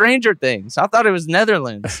win in Stranger Things. I thought it was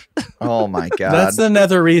Netherlands. Oh my God. That's the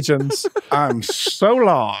nether regions. I'm so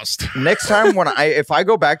lost. Next time if I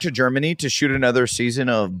go back to Germany to shoot another season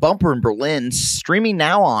of Bumper in Berlin, streaming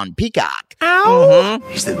now on Peacock. Ow.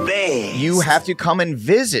 He's the best. You have to come and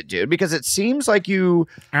visit, dude, because it seems like you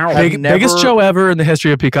biggest show ever in the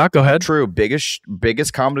history of Peacock. Go ahead. True.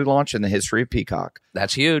 Biggest comedy launch in the history of Peacock.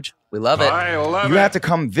 That's huge. We love it. I love You it. have to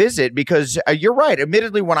come visit because you're right.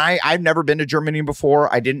 Admittedly, when I've never been to Germany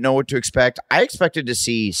before, I didn't know what to expect. I expected to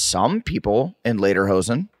see some people in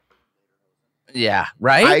Lederhosen. Yeah,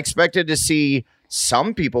 right? I expected to see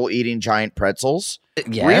some people eating giant pretzels.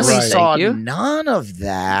 Yes, really right. saw Thank you. none of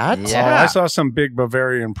that. I saw some big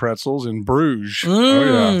Bavarian pretzels in Bruges.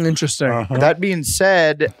 Interesting. That being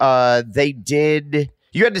said, they did...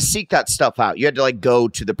 You had to seek that stuff out. You had to like go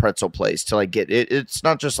to the pretzel place to like get it. It's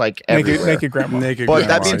not just like everywhere. Naked grandma. But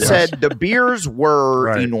that being said, the beers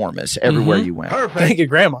were enormous everywhere you went. Naked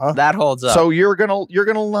grandma. That holds up. So you're gonna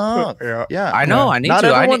love. Yeah. I know. I need Not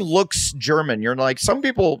to. everyone looks German. You're like some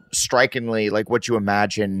people strikingly like what you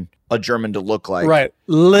imagine a German to look like. Right.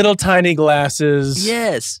 Little tiny glasses.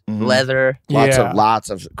 Yes. Leather. Lots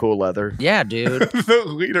of cool leather. Yeah, dude. The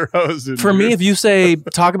Lederhosen. For me, if you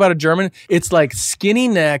talk about a German, it's like skinny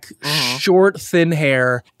neck, short, thin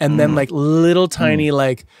hair, and then like little tiny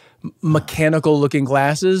like mechanical looking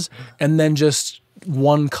glasses, and then just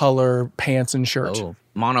one color pants and shirt. Oh,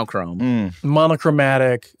 monochrome.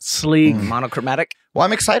 Monochromatic, sleek. Monochromatic. Well,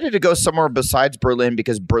 I'm excited to go somewhere besides Berlin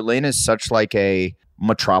because Berlin is such like a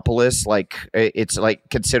metropolis. Like it's like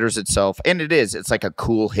considers itself, and it is. It's like a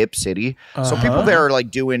cool hip city. So people there are like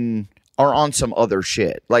are on some other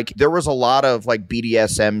shit. Like there was a lot of like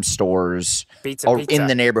BDSM stores in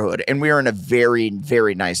the neighborhood, and we were in a very,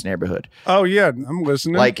 very nice neighborhood. Oh yeah, I'm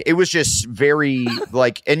listening. Like it was just very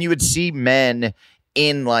like, and you would see men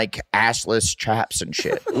in like assless chaps and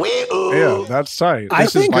shit. Yeah, that's tight. I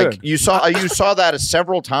think like you saw that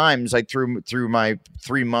several times like through my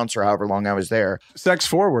 3 months or however long I was there. Sex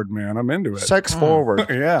forward, man. I'm into it. Sex forward.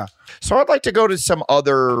 Yeah. So I'd like to go to some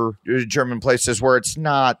other German places where it's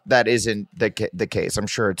not, that isn't the case. I'm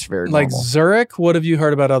sure it's very like normal. Zurich. What have you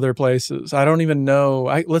heard about other places? I don't even know.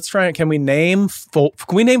 Let's try it. Can we name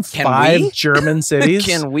 5 German cities?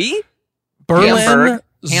 Can we? Berlin,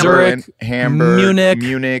 Zurich, Hamburg,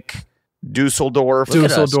 Munich, Dusseldorf.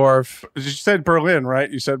 You said Berlin,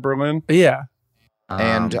 right? You said Berlin? Yeah.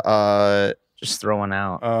 And just throwing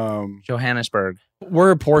out Johannesburg.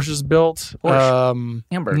 Where are Porsches built?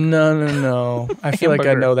 Hamburg. No. I feel like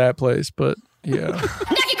I know that place, but yeah.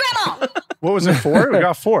 What was it for? We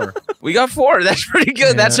got 4. We got 4. That's pretty good.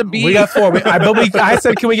 Yeah. That's a B. We got 4. I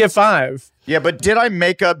said, can we get 5? Yeah, but did I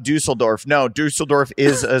make up Dusseldorf? No, Dusseldorf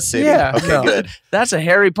is a city. Yeah, okay, good. That's a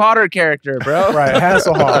Harry Potter character, bro. Right,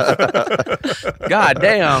 Hasselhoff. God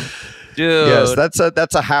damn, dude. Yes,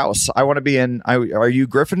 that's a house. I want to be in. Are you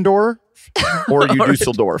Gryffindor or are you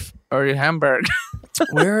Dusseldorf? Or are you Hamburg?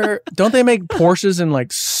 Where don't they make Porsches in like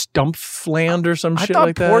Stumpfland or some shit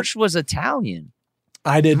like that? I thought Porsche was Italian.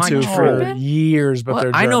 I did too for years, but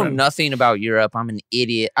they're German. I know nothing about Europe. I'm an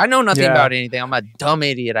idiot. I know nothing about anything. I'm a dumb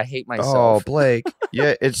idiot. I hate myself. Oh, Blake.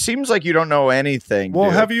 Yeah, it seems like you don't know anything. Well,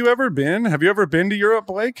 dude. have you ever been? Have you ever been to Europe,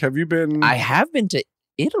 Blake? Have you been? I have been to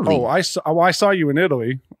Italy. Oh, I saw you in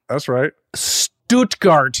Italy. That's right.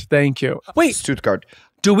 Stuttgart. Thank you. Wait, Stuttgart.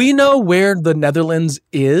 Do we know where the Netherlands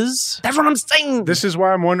is? That's what I'm saying. This is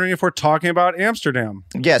why I'm wondering if we're talking about Amsterdam.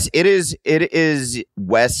 Yes, it is. It is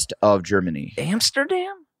west of Germany.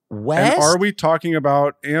 Amsterdam? West? And are we talking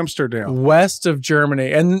about Amsterdam? West of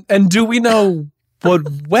Germany. And do we know what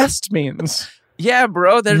west means? Yeah,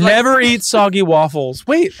 bro. Never eat soggy waffles.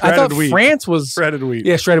 Wait, I thought France was shredded wheat.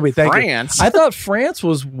 Yeah, shredded wheat. Thank France. you. I thought France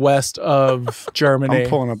was west of Germany. I'm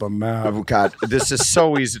pulling up a map. Oh God, this is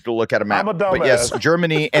so easy to look at a map. I'm a dumbass. But yes,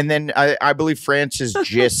 Germany, and then I believe France is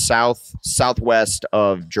just southwest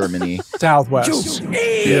of Germany. Southwest.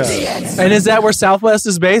 Yeah. And is that where Southwest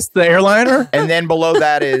is based? The airliner? And then below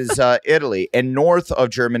that is Italy, and north of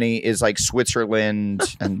Germany is like Switzerland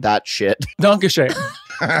and that shit. Dankeschön.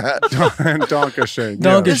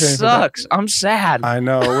 Dankeschön. This sucks. I'm sad. I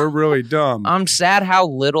know. We're really dumb. I'm sad how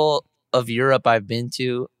little of Europe I've been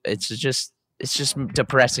to. It's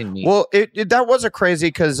depressing me. Well, that was a crazy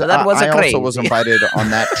because I also was invited on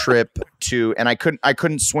that trip to, and I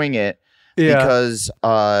couldn't swing it because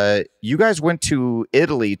you guys went to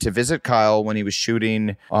Italy to visit Kyle when he was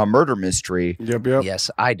shooting Murder Mystery. Yep. Yes,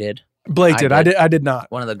 I did. Blake did. I did not.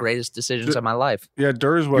 One of the greatest decisions of my life. Yeah,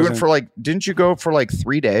 Durs was. You went for didn't you go for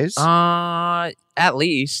 3 days? At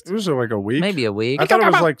least. It was like a week. Maybe a week. I thought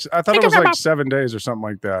it was like 7 days or something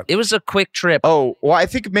like that. It was a quick trip. Oh, well, I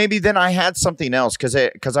think maybe then I had something else because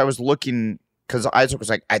I was looking because Isaac was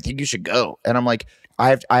like, I think you should go. And I'm like,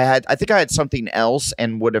 I think I had something else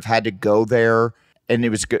and would have had to go there. And it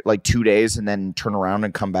was good, 2 days and then turn around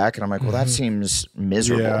and come back. And I'm like, well, that seems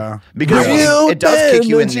miserable. Yeah. Because it does kick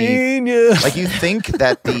you in the... you think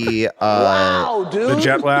that the... wow, dude. The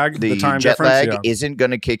jet lag, the time jet difference, lag isn't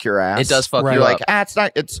going to kick your ass. It does fuck you You're up. it's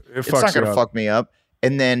not going to fuck me up.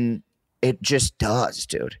 And then it just does,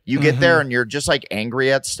 dude. You get there and you're just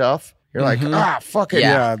angry at stuff. You're like, fuck it.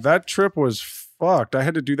 Yeah, that trip was fucked. I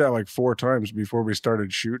had to do that 4 times before we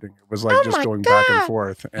started shooting. It was just going back and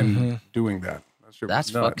forth and doing that.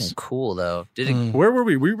 That's fucking cool, though. Where were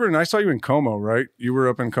we? I saw you in Como, right? You were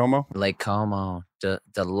up in Como? Lake Como.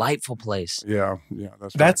 Delightful place. Yeah.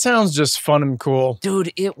 That sounds just fun and cool.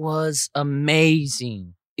 Dude, it was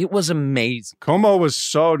amazing. It was amazing. Como was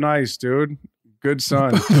so nice, dude. Good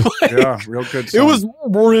sun. Yeah, real good sun. It was...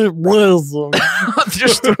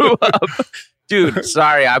 Just threw up. Dude,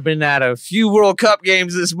 sorry. I've been at a few World Cup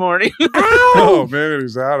games this morning. Oh, man,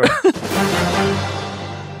 he's out of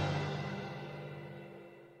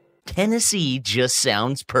Tennessee just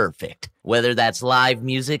sounds perfect. Whether that's live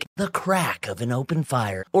music, the crack of an open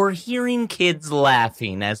fire, or hearing kids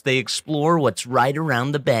laughing as they explore what's right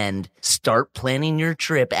around the bend, start planning your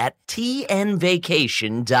trip at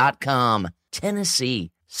tnvacation.com.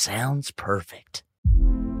 Tennessee sounds perfect.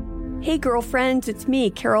 Hey girlfriends, it's me,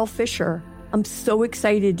 Carol Fisher. I'm so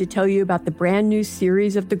excited to tell you about the brand new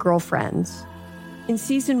series of The Girlfriends. In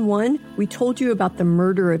season 1, we told you about the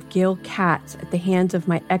murder of Gail Katz at the hands of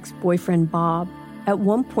my ex-boyfriend Bob. At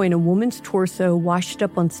one point, a woman's torso washed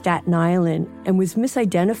up on Staten Island and was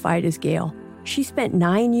misidentified as Gail. She spent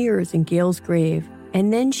 9 years in Gail's grave,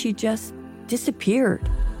 and then she just disappeared.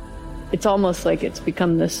 It's almost like it's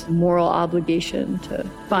become this moral obligation to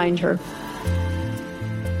find her.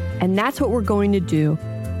 And that's what we're going to do.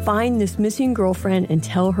 Find this missing girlfriend and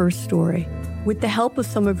tell her story. With the help of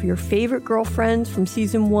some of your favorite girlfriends from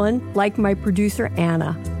season 1, like my producer,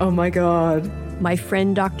 Anna. Oh my God. My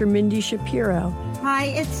friend, Dr. Mindy Shapiro. Hi,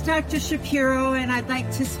 it's Dr. Shapiro, and I'd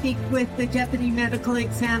like to speak with the deputy medical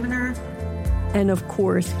examiner. And of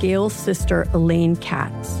course, Gail's sister, Elaine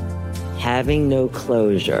Katz. Having no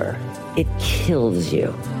closure, it kills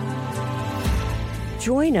you.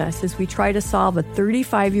 Join us as we try to solve a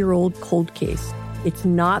 35-year-old cold case. It's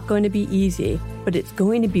not going to be easy, but it's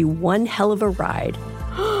going to be one hell of a ride.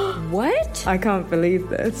 What? I can't believe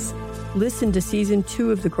this. Listen to season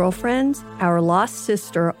 2 of The Girlfriends, Our Lost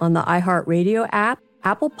Sister on the iHeartRadio app,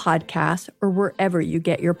 Apple Podcasts, or wherever you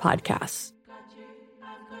get your podcasts.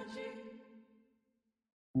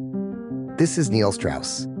 This is Neil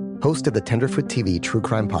Strauss, host of the Tenderfoot TV true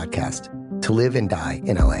crime podcast, To Live and Die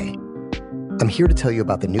in LA. I'm here to tell you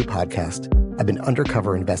about the new podcast I've been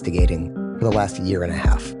undercover investigating for the last year and a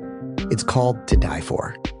half. It's called To Die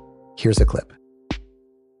For. Here's a clip.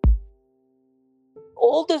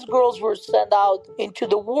 All these girls were sent out into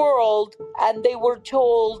the world and they were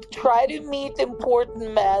told, try to meet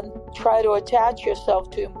important men, try to attach yourself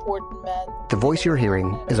to important men. The voice you're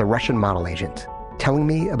hearing is a Russian model agent telling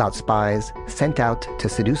me about spies sent out to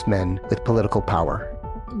seduce men with political power.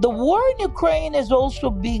 The war in Ukraine is also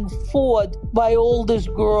being fought by all these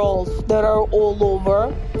girls that are all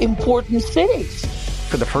over important cities.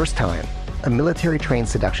 For the first time, a military-trained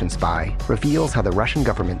seduction spy reveals how the Russian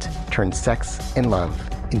government turned sex and love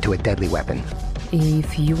into a deadly weapon.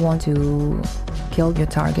 If you want to kill your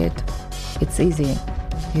target, it's easy.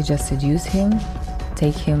 You just seduce him,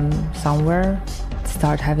 take him somewhere,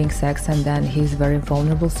 start having sex, and then he's very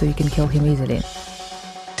vulnerable, so you can kill him easily.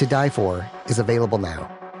 To Die For is available now.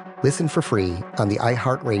 Listen for free on the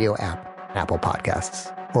iHeartRadio app, Apple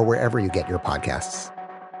Podcasts, or wherever you get your podcasts.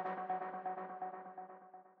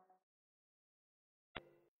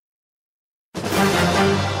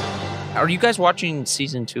 Are you guys watching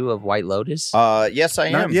season 2 of White Lotus? Yes, I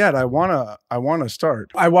am. Not yet. I wanna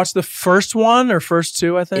start. I watched the first one or first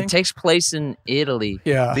two, I think. It takes place in Italy.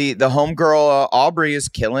 Yeah. The homegirl Aubrey is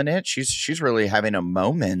killing it. She's really having a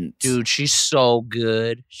moment. Dude, she's so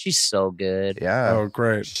good. She's so good. Yeah. Oh,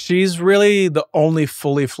 great. She's really the only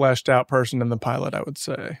fully fleshed out person in the pilot, I would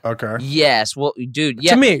say. Okay. Yes. Well, dude,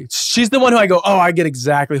 yeah. To me, she's the one who I go, oh, I get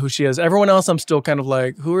exactly who she is. Everyone else, I'm still kind of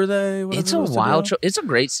like, who are they? It's a wild show. It's a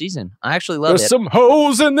great season. I actually love There's it. some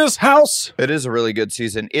hoes in this house. It is a really good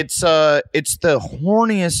season. It's the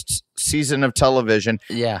horniest season of television.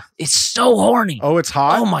 Yeah. It's so horny. Oh, it's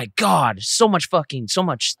hot? Oh my God. So much.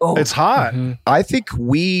 Oh. It's hot. Mm-hmm. I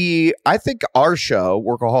think our show,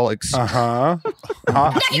 Workaholics,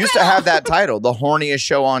 used to have that title, the horniest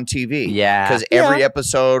show on TV. Yeah. Because every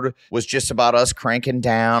episode was just about us cranking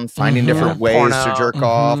down, finding different ways to jerk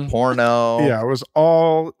off, porno. Yeah, it was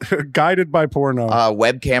all guided by porno.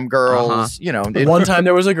 Webcam girls, you know. One time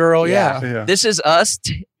there was a girl, yeah. This is us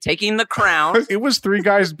taking the crown. It was three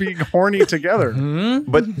guys being horny together.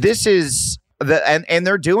 But this is and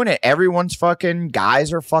they're doing it. Everyone's fucking.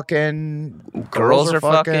 Guys are fucking. Girls are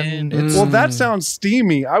fucking. Well, that sounds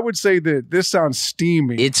steamy. I would say that this sounds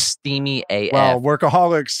steamy. It's steamy AF. Well,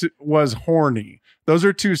 Workaholics was horny. Those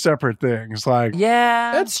are two separate things. Like,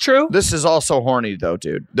 yeah, that's true. This is also horny though,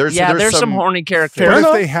 dude. There's some horny characters.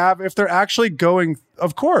 But if they're actually going,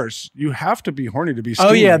 of course, you have to be horny to be steamy.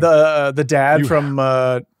 Oh yeah, the dad from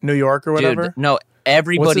New York or whatever. Dude, no,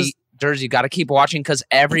 everybody. You got to keep watching because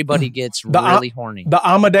everybody gets really horny. The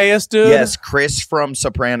Amadeus dude? Yes, Chris from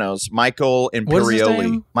Sopranos. Michael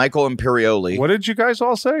Imperioli. Michael Imperioli. What did you guys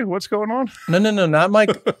all say? What's going on? No, not Mike.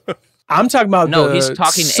 I'm talking about he's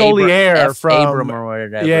talking Solier from Abram or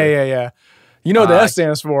whatever. Yeah. You know what the S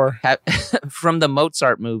stands for. From the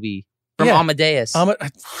Mozart movie. From Amadeus.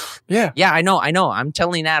 Yeah, I know. I'm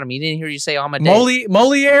telling Adam. He didn't hear you say Amadeus.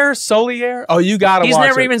 Moliere, Solier. Oh, you gotta watch it. He's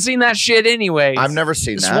never even seen that shit anyway. I've never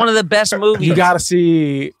seen that. It's one of the best movies. You gotta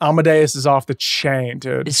see Amadeus is off the chain,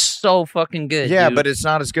 dude. It's so fucking good. Yeah, dude. but it's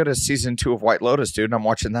not as good as season 2 of White Lotus, dude. And I'm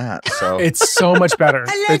watching that. So it's so much better.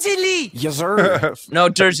 Allegedly. Yes, sir. No,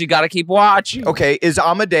 Durs, you gotta keep watching. Okay, is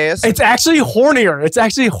Amadeus? It's actually hornier. Is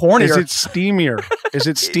it steamier? Is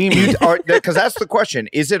it steamy? Because that's the question.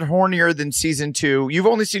 Is it hornier than season 2? You've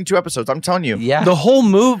only seen 2 episodes. I'm telling you. Yeah. The whole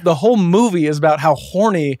movie is about how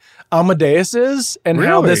horny Amadeus is and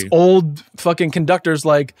how this old fucking conductor's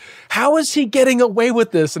like, how is he getting away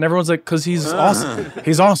with this? And everyone's like, because he's awesome.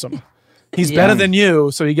 He's awesome. He's better than you,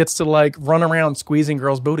 so he gets to like run around squeezing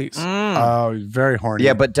girls' booties. Oh, very horny.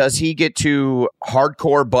 Yeah, but does he get to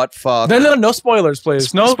hardcore butt fuck? No spoilers,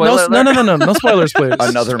 please. No spoilers, please.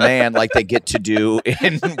 Another man like they get to do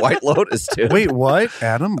in White Lotus too. Wait, what,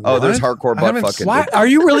 Adam? Oh, there's hardcore butt fucking. Why are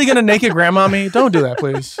you really gonna naked grandma me? Don't do that,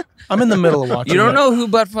 please. I'm in the middle of watching. You don't know who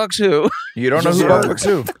butt fucks who. You don't know who butt fucks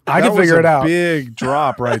who. I can figure it out. Big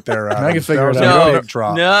drop right there. Adam. I can figure it out. Big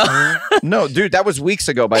drop. No, dude, that was weeks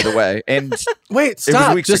ago, by the way. And wait,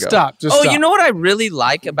 stop. Just stop. You know what I really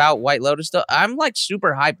like about White Lotus though? I'm like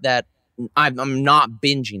super hyped that I'm not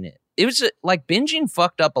binging it. It was like binging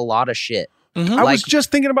fucked up a lot of shit. Mm-hmm. I was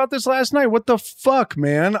just thinking about this last night. What the fuck,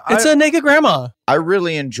 man? It's a naked grandma. I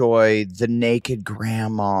really enjoy the naked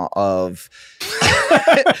grandma of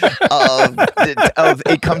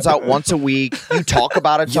it comes out once a week. You talk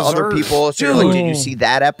about it to other people. So you're like, did you see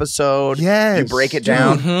that episode? Yes. You break it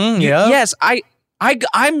down. Mm-hmm, yeah. Yes,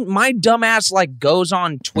 I'm my dumbass like goes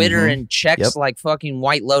on Twitter and checks like fucking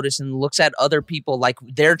White Lotus and looks at other people like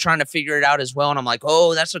they're trying to figure it out as well, and I'm like,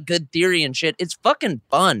 oh, that's a good theory and shit. It's fucking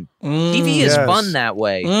fun. TV is fun that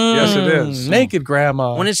way. Yes, it is. Naked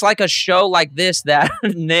grandma. When it's like a show like this, that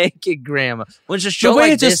naked grandma. When it's a show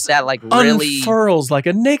like this that like really unfurls like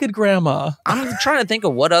a naked grandma. I'm trying to think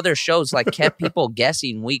of what other shows like kept people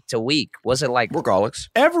guessing week to week. Was it like Workaholics?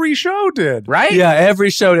 Every show did, right? Yeah,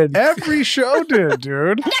 every show did. Every show did.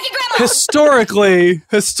 Dude. Historically,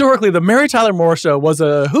 the Mary Tyler Moore Show was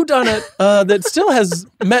a whodunit that still has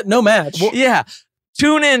met no match. Well, yeah.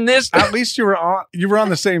 Tune in this. At least you were on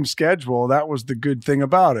the same schedule. That was the good thing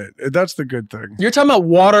about it. That's the good thing. You're talking about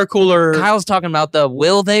water cooler. Kyle's talking about the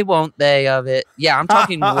will they, won't they of it. Yeah, I'm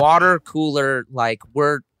talking water cooler. Like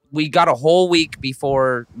we got a whole week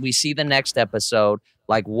before we see the next episode.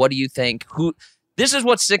 Like, what do you think? This is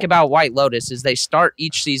what's sick about White Lotus is they start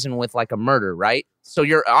each season with like a murder, right? So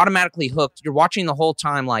you're automatically hooked. You're watching the whole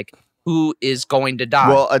time like who is going to die.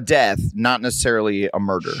 Well, a death, not necessarily a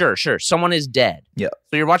murder. Sure. Someone is dead. Yeah.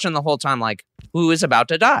 So you're watching the whole time like who is about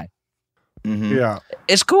to die. Mm-hmm. Yeah.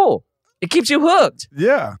 It's cool. It keeps you hooked.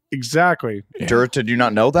 Yeah, exactly. Dirt, did you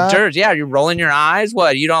not know that? Dirt, yeah. You're rolling your eyes.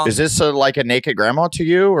 What? You don't? Is this like a naked grandma to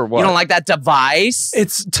you or what? You don't like that device?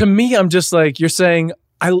 It's to me, I'm just like, you're saying,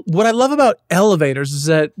 what I love about elevators is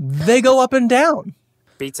that they go up and down.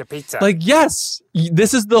 Pizza. Like, yes,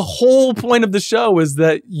 this is the whole point of the show is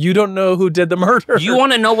that you don't know who did the murder. You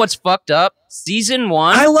want to know what's fucked up? Season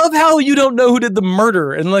 1. I love how you don't know who did the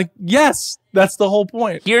murder. And like, yes, that's the whole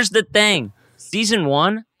point. Here's the thing. Season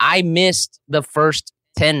 1, I missed the first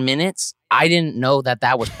 10 minutes. I didn't know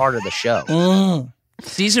that was part of the show.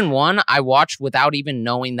 Season 1, I watched without even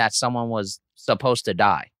knowing that someone was supposed to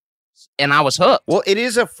die. And I was hooked. Well,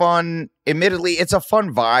 admittedly, it's a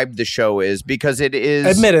fun vibe the show is because it is.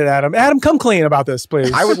 Admit it, Adam. Adam, come clean about this,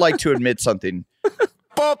 please. I would like to admit something.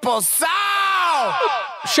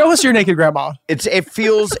 Show us your naked grandma. It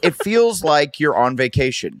feels like you're on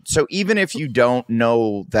vacation. So even if you don't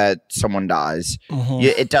know that someone dies,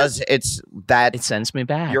 it sends me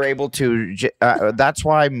back. You're able to. That's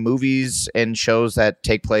why movies and shows that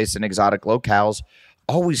take place in exotic locales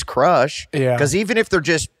always crush. Yeah. Because even if they're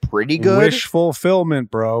just pretty good. Wish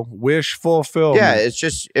fulfillment, bro. Wish fulfillment. Yeah, it's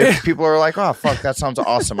just if people are like, oh fuck, that sounds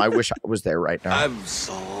awesome. I wish I was there right now. I'm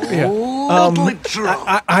so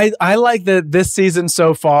drunk. I like that this season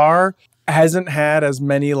so far hasn't had as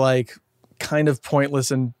many like kind of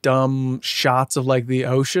pointless and dumb shots of like the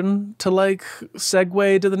ocean to like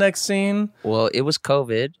segue to the next scene. Well, it was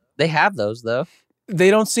COVID. They have those though.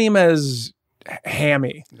 They don't seem as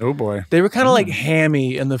hammy. Oh boy. They were kind of like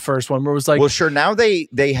hammy in the first one where it was like, well, sure. Now they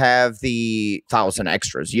have the 1,000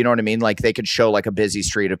 extras. You know what I mean? Like they could show like a busy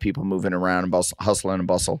street of people moving around and hustling and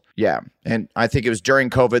bustle. Yeah. And I think it was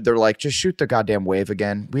during COVID. They're like, just shoot the goddamn wave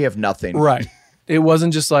again. We have nothing. Right. It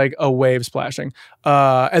wasn't just like a wave splashing.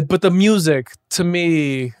 But the music, to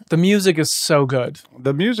me, the music is so good.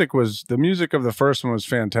 The music of the first one was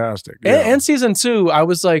fantastic. And season 2, I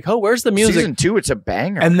was like, oh, where's the music? Season 2, it's a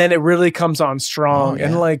banger. And then it really comes on strong.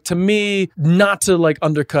 And like, to me, not to like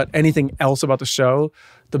undercut anything else about the show,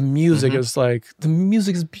 the music is like, the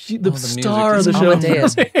music is the star of the show.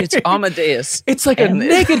 Amadeus. It's Amadeus. It's like a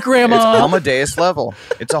naked grandma. It's Amadeus level.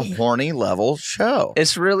 It's a horny level show.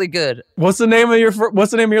 It's really good. What's the name of your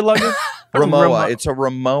luggage? Ramoa. It's a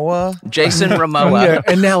Ramoa. Jason Ramoa. Yeah,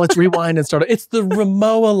 and now let's rewind and start. It's the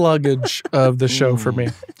Ramoa luggage of the show for me.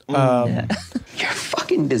 You're a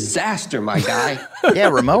fucking disaster, my guy. Yeah,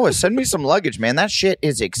 Ramoa, send me some luggage, man. That shit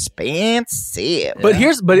is expensive. But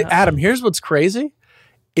Adam, here's what's crazy.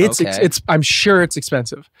 It's I'm sure it's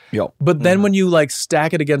expensive. Yo. But then when you like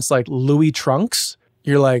stack it against like Louis trunks,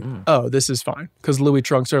 you're like, oh, this is fine because Louis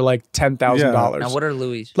trunks are like $10,000. Now what are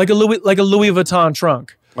Louis? Like a Louis Vuitton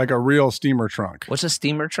trunk. Like a real steamer trunk. What's a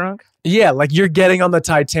steamer trunk? Yeah, like you're getting on the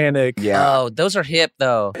Titanic. Yeah. Oh, those are hip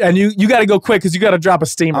though. And you got to go quick because you got to drop a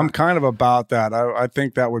steamer. I'm kind of about that. I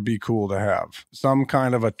think that would be cool to have. Some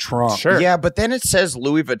kind of a trunk. Sure. Yeah, but then it says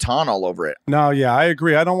Louis Vuitton all over it. No, yeah, I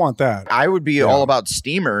agree. I don't want that. I would be all about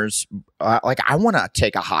steamers. Like, I want to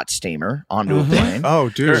take a hot steamer onto a plane. Oh,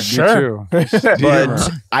 dude, sure. me too.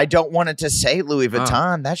 But I don't want it to say Louis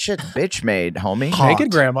Vuitton. That shit's bitch made, homie. Naked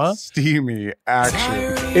grandma. Steamy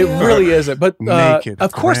action. It really isn't. But Naked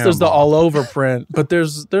of course, there's the grandma. all over print. But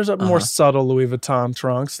there's a more subtle Louis Vuitton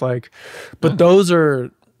trunks. But those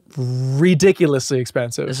are ridiculously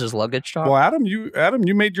expensive. This is luggage talk. Well, Adam, you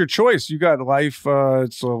made your choice. You got life.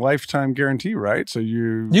 It's a lifetime guarantee, right? So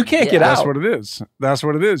you can't get out. That's what it is. That's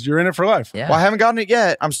what it is. You're in it for life. Yeah. Well, I haven't gotten it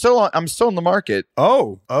yet. I'm still in the market.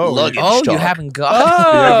 Oh, Luggage you talk. haven't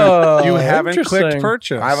got you haven't clicked interesting.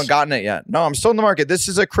 purchase. I haven't gotten it yet. No, I'm still in the market. This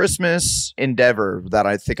is a Christmas endeavor that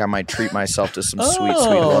I think I might treat myself to some sweet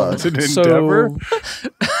love. It's an endeavor.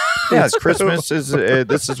 Yeah, it's Christmas.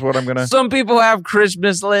 This is what I'm gonna. Some people have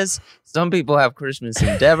Christmas lists. Some people have Christmas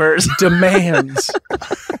endeavors. Demands.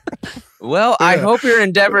 Well, I hope your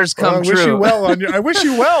endeavors come I wish true. you well on your. I wish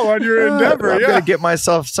you well on your endeavor. I'm Yeah. gonna get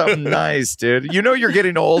myself something nice, dude. You know you're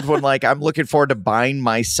getting old when like I'm looking forward to buying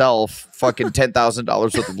myself fucking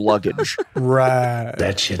 $10,000 worth of luggage. Right.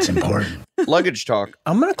 That shit's important. Luggage talk.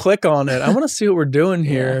 I'm going to click on it. I want to see what we're doing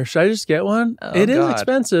here. Should I just get one? It is God.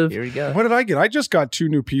 expensive. Here we go. What did I get? I just got 2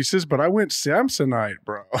 new pieces, but I went Samsonite,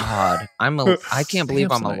 bro. God, I can't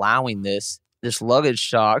believe I'm Samsonite. allowing this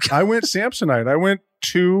luggage talk. I went Samsonite. I went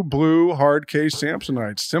 2 blue hard case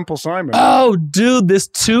Samsonites. Simple Simon. Oh, dude, this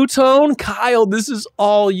two-tone? Kyle, this is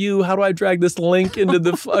all you. How do I drag this link into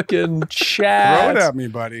the fucking chat? Throw it at me,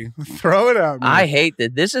 buddy. Throw it at me. I hate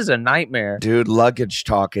that. This is a nightmare. Dude, luggage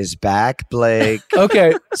talk is back, Blake.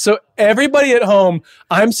 Okay, so everybody at home,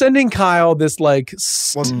 I'm sending Kyle this like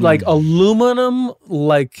aluminum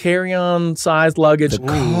like carry-on size luggage.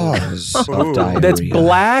 Cause of diarrhea. That's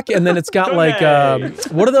black, and then it's got like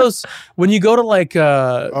what are those when you go to like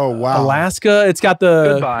Alaska? It's got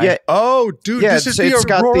the yeah. Oh, dude, Yeah, this is it's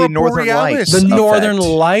got the Northern Lights. the Northern effect.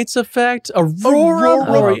 Lights effect. Aurora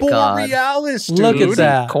Borealis. Borealis, dude. Look at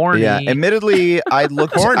that. Corny. Yeah, admittedly, I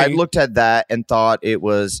looked at that and thought it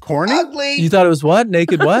was corny. Ugly. You thought it was what?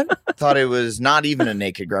 Naked what? Thought it was not even a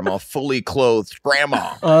naked grandma, a fully clothed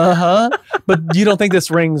grandma. But you don't think this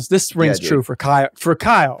rings true for Kyle? For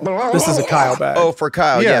Kyle, this is a Kyle bag. Oh, for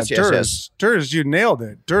Kyle, yes. Durs, you nailed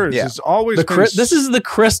it. Durs is always this is the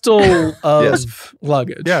crystal of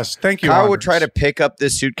luggage. Yes, thank you. Kyle would try to pick up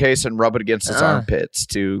this suitcase and rub it against his armpits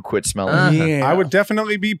to quit smelling. Yeah. I would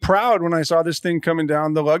definitely be proud when I saw this thing coming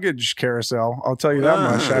down the luggage carousel. I'll tell you that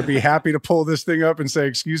much. I'd be happy to pull this thing up and say,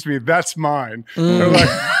 "Excuse me, that's mine." They're like,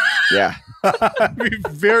 yeah. I'd be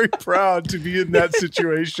very proud to be in that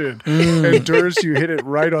situation. And Durs, you hit it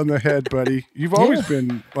right on the head, buddy. You've always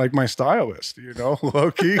been like my stylist,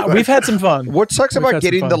 low-key. We've had some fun. What sucks about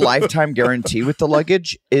getting the lifetime guarantee with the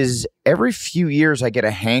luggage is every few years I get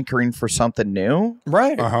a hankering for something new.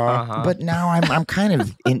 Right. But now I'm kind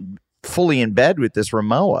of fully in bed with this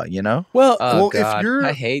Rimowa, Well,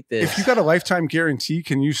 I hate this. If you got a lifetime guarantee,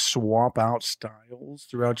 can you swap out styles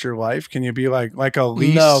throughout your life? Can you be like a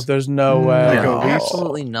lease? No, there's no way. Like a lease?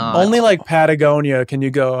 Absolutely not. Only like Patagonia can you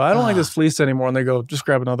go, I don't like this fleece anymore. And they go, just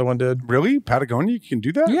grab another one, dude. Really? Patagonia, you can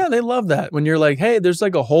do that? Yeah, they love that. When you're like, hey, there's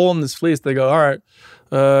like a hole in this fleece, they go, all right,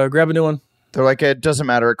 grab a new one. They're like, it doesn't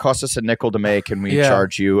matter. It costs us a nickel to make, and we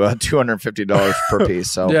charge you $250 per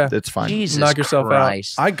piece. So it's fine. Jesus Knock yourself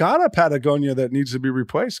Christ. I got a Patagonia that needs to be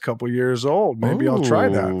replaced, a couple years old. Maybe I'll try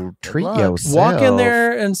that. Treat yourself. Walk in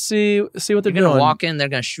there and see what they're You're doing. gonna walk in, they're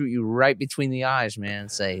gonna shoot you right between the eyes, man.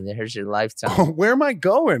 And say, "Here's your lifetime." Where am I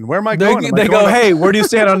going? Where am I They going? go, hey, where do you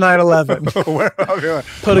stand on 9/11?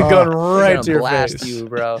 Put a gun right to your blast face. you,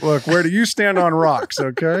 bro. Look, where do you stand on rocks?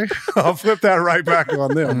 Okay, I'll flip that right back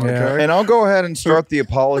on them. Okay, And I'll go ahead and start the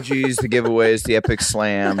apologies, the giveaways, the epic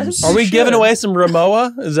slams. Are we giving away some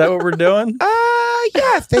Rimowa? Is that what we're doing?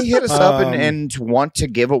 Yeah, if they hit us up and want to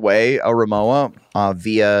give away a Rimowa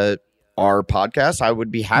via our podcast, I would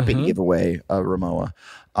be happy to give away a Rimowa.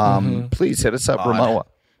 Please hit us up, Rimowa.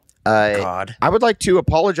 I would like to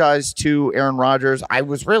apologize to Aaron Rodgers. I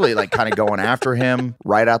was really like kind of going after him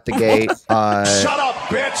right out the gate. Shut up,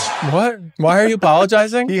 bitch. What? Why are you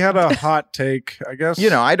apologizing? he had a hot take, I guess.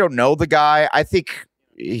 I don't know the guy. I think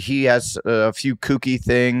he has a few kooky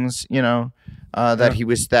things,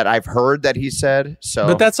 that I've heard that he said. So,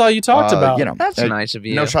 But that's all you talked about. That's nice of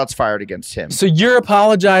you. No shots fired against him. So you're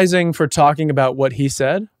apologizing for talking about what he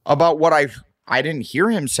said? About what I didn't hear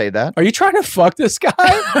him say that. Are you trying to fuck this guy?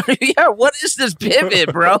 Yeah, what is this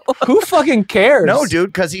pivot, bro? Who fucking cares? No, dude,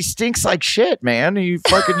 because he stinks like shit, man. He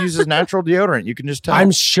fucking uses natural deodorant. You can just tell.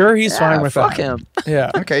 I'm sure he's fine with fuck that. him.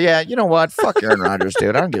 Yeah. Okay, yeah. You know what? Fuck Aaron Rodgers,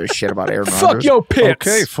 dude. I don't give a shit about Aaron Rodgers. Fuck your pits.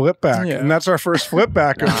 Okay, flip back. Yeah. And that's our first flip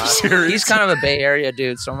back of the series. He's kind of a Bay Area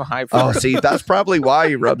dude, so I'm hyped for Oh, him. see, that's probably why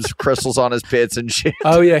he rubs crystals on his pits and shit.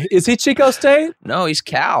 Oh, yeah. Is he Chico State? No, he's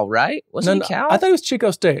Cal, right? Wasn't he Cal? I thought he was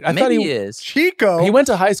Chico State. I thought Maybe he is. Chico. He went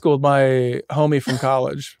to high school with my homie from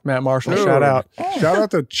college, Matt Marshall. Dude, Shout out. Shout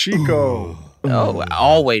out to Chico. Oh,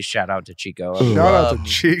 always shout out to Chico. Shout Love out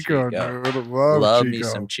to Chico, dude. Love Chico. me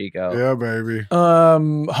some Chico. Yeah, baby.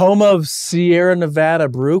 Home of Sierra Nevada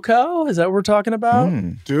Brew Co. Is that what we're talking about?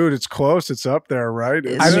 Dude, it's close. It's up there, right?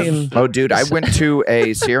 Oh, dude, I went to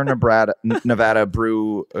a Sierra Nevada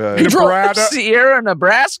brew. Sierra,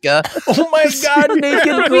 Nebraska. Oh my God,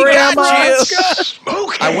 naked We got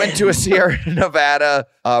grandma. I went to a Sierra Nevada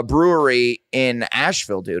brewery in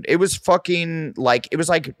Asheville, dude. It was fucking like, it was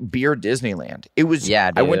like beer Disneyland. It was,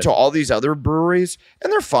 Yeah, I went dude. to all these other breweries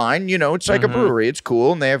and they're fine. It's like a brewery. It's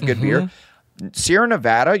cool and they have good beer. Sierra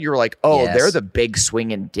Nevada, you're like, oh, Yes. they're the big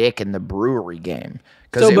swinging dick in the brewery game.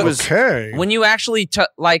 Because So, it but- was, Okay. When you actually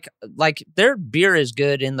like their beer is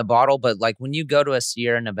good in the bottle, but like when you go to a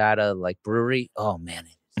Sierra Nevada like brewery, oh man,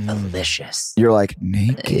 it's delicious. you're like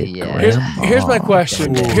naked. Yeah. Here's my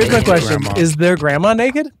question. Ooh, Here's my question. grandma. Is their grandma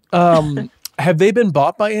naked? Have they been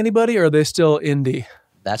bought by anybody or are they still indie?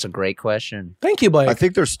 That's a great question. Thank you, Blake. I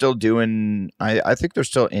think they're still doing. I think they're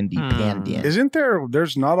still independent. Isn't there?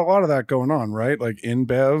 There's not a lot of that going on, right? Like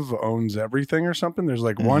InBev owns everything or something. There's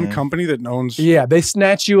like one company that owns. Yeah, they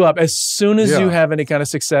snatch you up as soon as you have any kind of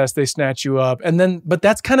success. They snatch you up, and then. But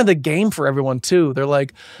that's kind of the game for everyone too. They're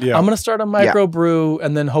like, I'm going to start a microbrew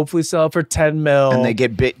and then hopefully sell it for 10 mil, and they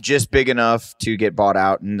get just big enough to get bought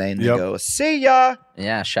out, and then they go, "See ya."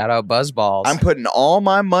 Yeah, shout out Buzzballs. I'm putting all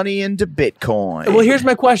my money into Bitcoin. Well, here's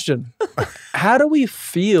my question. How do we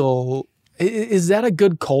feel? Is that a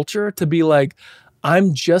good culture to be like,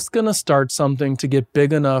 I'm just going to start something to get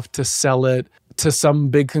big enough to sell it to some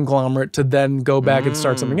big conglomerate to then go back and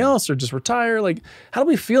start something else or just retire? Like, how do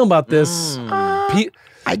we feel about this?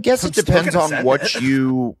 I guess it depends on what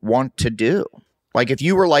you want to do. Like if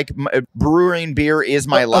you were like brewing beer is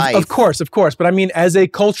my life. Of course. But I mean, as a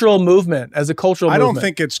cultural movement, I don't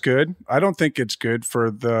think it's good. I don't think it's good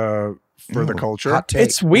for the culture.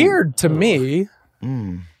 It's weird to me.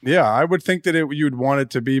 Yeah, I would think that you'd want it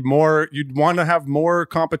to be more. You'd want to have more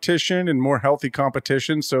competition and more healthy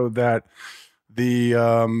competition so that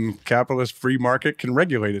the capitalist free market can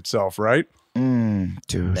regulate itself, right?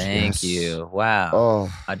 Dude, Thank you. Wow.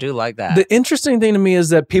 Oh, I do like that. The interesting thing to me is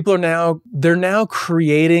that people are now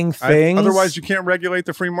creating things. Otherwise, you can't regulate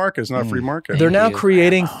the free market. It's not a free market. They're now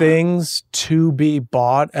creating things to be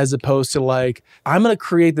bought as opposed to like, I'm going to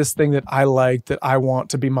create this thing that I like, that I want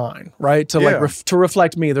to be mine, right? To to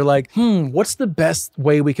reflect me. They're like, what's the best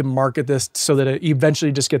way we can market this so that it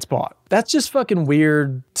eventually just gets bought? That's just fucking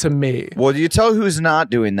weird to me. Well, you tell who's not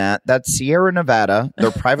doing that. That's Sierra Nevada.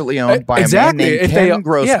 They're privately owned by a man named Ken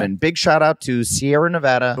Grossman. Big shout out to Sierra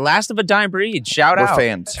Nevada. Last of a dying breed. Shout out. We're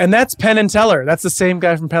fans. And that's Penn and Teller. That's the same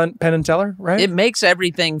guy from Penn and Teller, right? It makes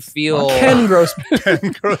everything feel... Ken Grossman.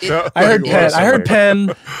 I heard Penn. I heard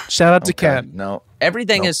Penn. Shout out to Ken. No.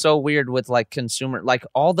 Everything is so weird with like consumer, like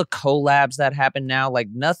all the collabs that happen now, like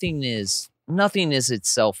nothing is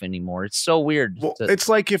itself anymore. It's so weird. Well, it's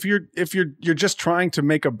like if you're just trying to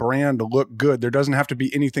make a brand look good, there doesn't have to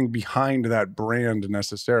be anything behind that brand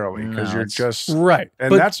necessarily because you're just right,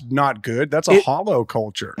 and that's not good. That's a hollow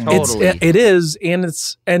culture. Totally, it is, and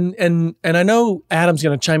it's and I know Adam's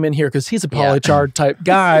going to chime in here because he's a polychart type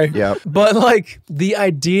guy. Yeah, but like the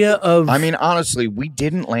idea of, I mean, honestly, we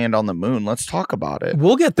didn't land on the moon. Let's talk about it.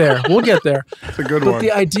 We'll get there. It's a good one. But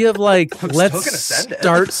the idea of like, let's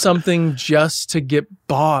start something just to get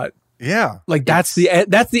bought. Yeah. Like that's the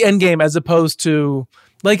end game as opposed to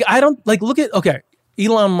like, I don't like, look at,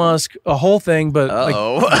 Elon Musk, a whole thing, but like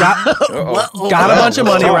got a bunch of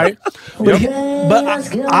money, right? But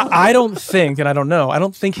I don't think, and I don't know, I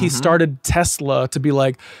don't think he started Tesla to be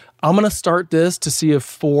like, I'm going to start this to see if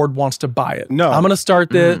Ford wants to buy it. No. I'm going to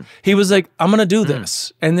start this. He was like, I'm going to do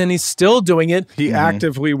this. And then he's still doing it. He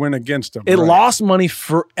actively went against him. It lost money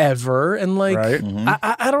forever. And like,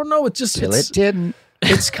 I don't know. It just, it didn't.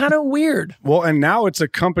 It's kind of weird. Well, and now it's a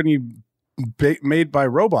company made by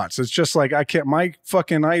robots. It's just like, I can't,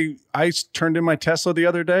 I turned in my Tesla the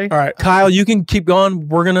other day. All right, Kyle, you can keep going.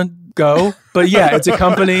 We're going to go. But yeah, it's a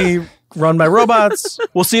company run by robots.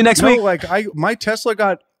 We'll see you next week. Like my Tesla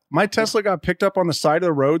got picked up on the side of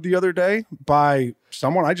the road the other day by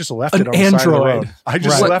someone. I just left it on the side of the road. I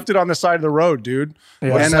just left it on the side of the road, dude.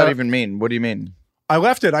 Yeah. What does that even mean? What do you mean? I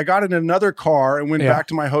left it. I got it in another car and went back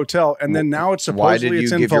to my hotel. And then now it's supposedly Why did you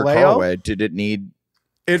it's in give Vallejo. Your car away? Did it need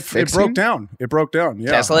It broke down. It broke down.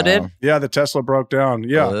 Yeah. Tesla did? Yeah, the Tesla broke down.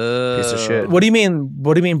 Yeah. Piece of shit. What do you mean?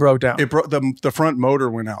 What do you mean broke down? It broke the front motor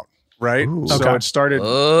went out. Right. Ooh. So it started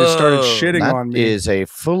shitting on me. That is a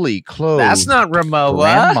fully clothed. That's not Ramoa.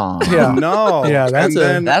 Grandma. Yeah. No. Yeah,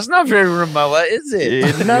 that's not very Ramoa, is it?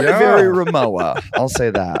 It's not very Ramoa. I'll say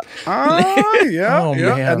that. Yeah. Oh,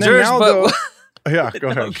 yeah. man. And then yeah, go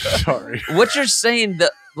ahead. Sorry. What you're saying,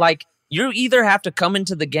 that like you either have to come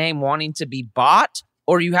into the game wanting to be bought,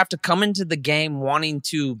 or you have to come into the game wanting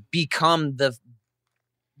to become the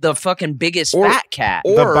fucking biggest fat cat.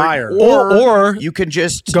 The buyer. Or you could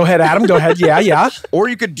just... Go ahead, Adam. Go ahead. Yeah. Or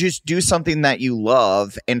you could just do something that you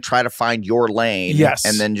love and try to find your lane. Yes.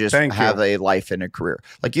 And then just have a life and a career.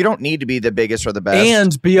 Like, you don't need to be the biggest or the best.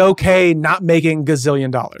 And be okay not making gazillion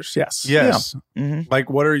dollars. Yes. Yes. Yeah. Mm-hmm. Like,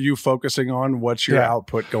 what are you focusing on? What's your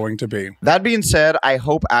output going to be? That being said, I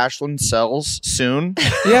hope Ashland sells soon.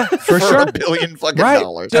 Yeah, for sure. $1 billion fucking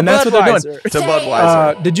dollars. And that's what they're doing. To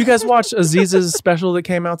Budweiser. Did you guys watch Aziz's special that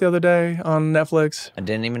came out the other day on Netflix? I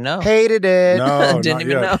didn't even know. Hated it. No, Didn't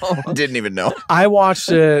even know. Didn't even know. I watched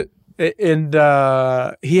it. And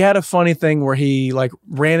he had a funny thing where he like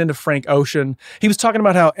ran into Frank Ocean. He was talking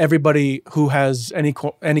about how everybody who has any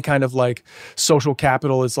kind of like social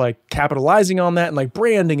capital is like capitalizing on that and like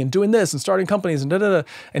branding and doing this and starting companies and da-da-da.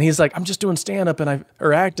 And he's like, I'm just doing stand-up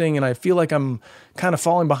or acting, and I feel like I'm kind of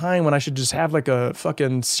falling behind when I should just have like a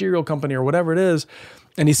fucking cereal company or whatever it is.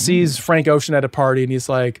 And he sees Frank Ocean at a party, and he's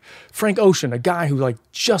like, Frank Ocean, a guy who like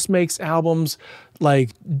just makes albums, like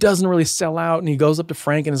doesn't really sell out. And he goes up to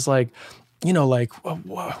Frank and is like, you know, like,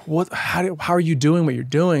 what? How are you doing what you're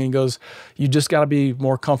doing? And he goes, you just got to be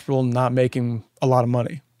more comfortable not making a lot of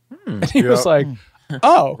money. And he was like,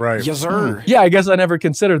 oh, right. Yes, sir. Yeah, I guess I never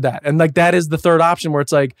considered that. And like, that is the third option where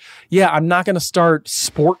it's like, yeah, I'm not going to start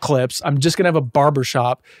Sport Clips. I'm just going to have a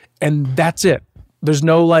barbershop, and that's it. There's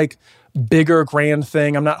no like bigger grand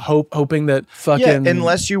thing. I'm not hoping that fucking... Yeah,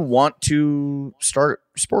 unless you want to start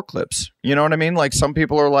Sport Clips. You know what I mean? Like some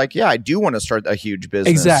people are like, yeah, I do want to start a huge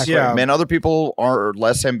business. Exactly. Yeah. Man, other people are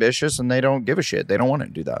less ambitious and they don't give a shit. They don't want to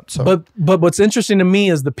do that. So, But what's interesting to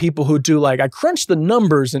me is the people who do like, I crunch the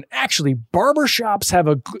numbers and actually barbershops have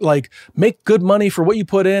make good money for what you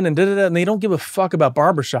put in and da-da-da, and they don't give a fuck about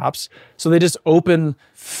barbershops. So they just open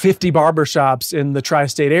 50 barbershops in the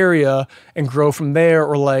tri-state area and grow from there.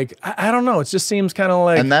 Or like, I don't know. It just seems kind of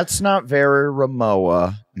like... And that's not very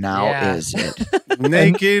Ramoa. Now is it?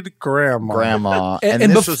 Naked grandma. And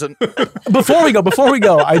this was before we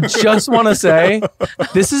go, I just want to say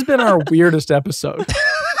this has been our weirdest episode.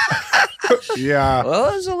 Yeah.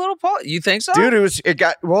 Well, it was a little you think so? Dude,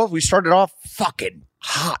 we started off fucking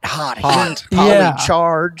hot. Yeah.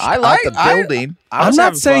 Charged. I like the building. I'm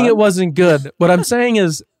not saying it wasn't good. What I'm saying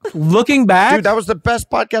is, looking back, dude, that was the best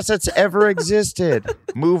podcast that's ever existed.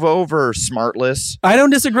 Move over, Smartless. I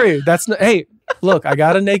don't disagree. Hey, look, I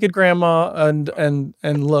got a naked grandma, and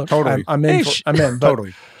look, totally. I'm in.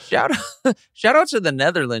 Totally. Shout out to the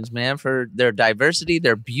Netherlands, man, for their diversity.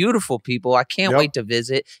 They're beautiful people. I can't wait to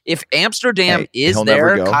visit. If Amsterdam is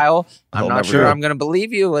there, Kyle, I'm not sure I'm going to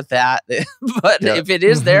believe you with that. But if it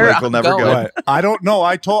is there, Blake will never go. Right. I don't know.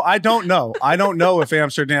 I don't know. I don't know if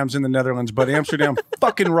Amsterdam's in the Netherlands, but Amsterdam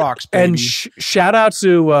fucking rocks, baby. And shout out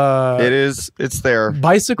to it's there.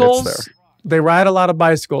 Bicycles. It's there. They ride a lot of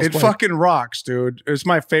bicycles. It fucking rocks, dude. It's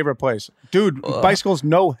my favorite place. Dude, bicycles,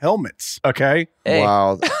 no helmets, okay? Hey.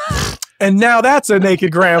 Wow. And now that's a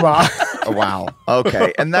naked grandma. Wow.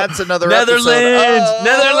 Okay. And that's another Netherlands.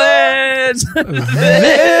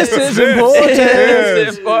 This is important.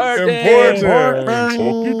 It's important.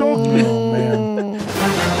 Oh, man.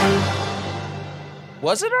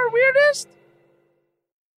 Was it our weirdest?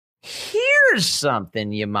 Here's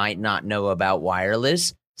something you might not know about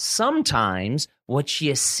wireless. Sometimes what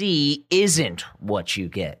you see isn't what you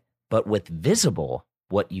get, but with Visible,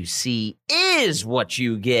 what you see is what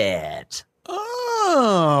you get.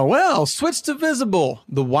 Oh, well, switch to Visible,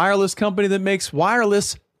 the wireless company that makes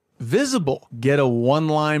wireless visible. Get a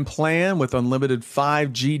one-line plan with unlimited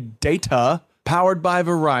 5G data powered by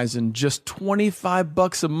Verizon. Just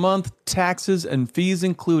 $25 a month, taxes and fees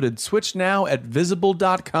included. Switch now at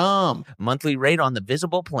Visible.com. Monthly rate on the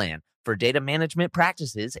Visible plan. For data management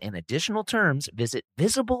practices and additional terms, visit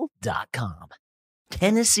Visible.com.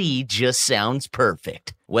 Tennessee just sounds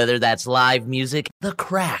perfect. Whether that's live music, the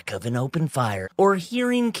crack of an open fire, or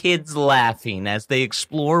hearing kids laughing as they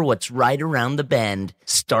explore what's right around the bend,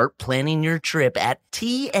 start planning your trip at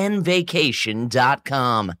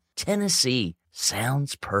tnvacation.com. Tennessee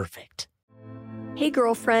sounds perfect. Hey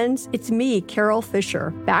girlfriends, it's me, Carol Fisher,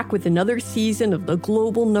 back with another season of the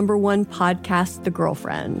global #1 podcast, The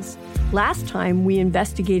Girlfriends. Last time, we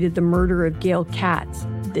investigated the murder of Gail Katz.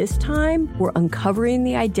 This time, we're uncovering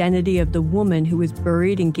the identity of the woman who was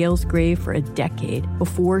buried in Gail's grave for a decade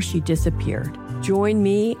before she disappeared. Join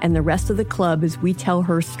me and the rest of the club as we tell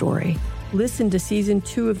her story. Listen to Season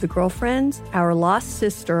 2 of The Girlfriends, Our Lost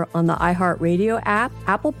Sister on the iHeartRadio app,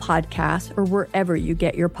 Apple Podcasts, or wherever you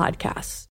get your podcasts.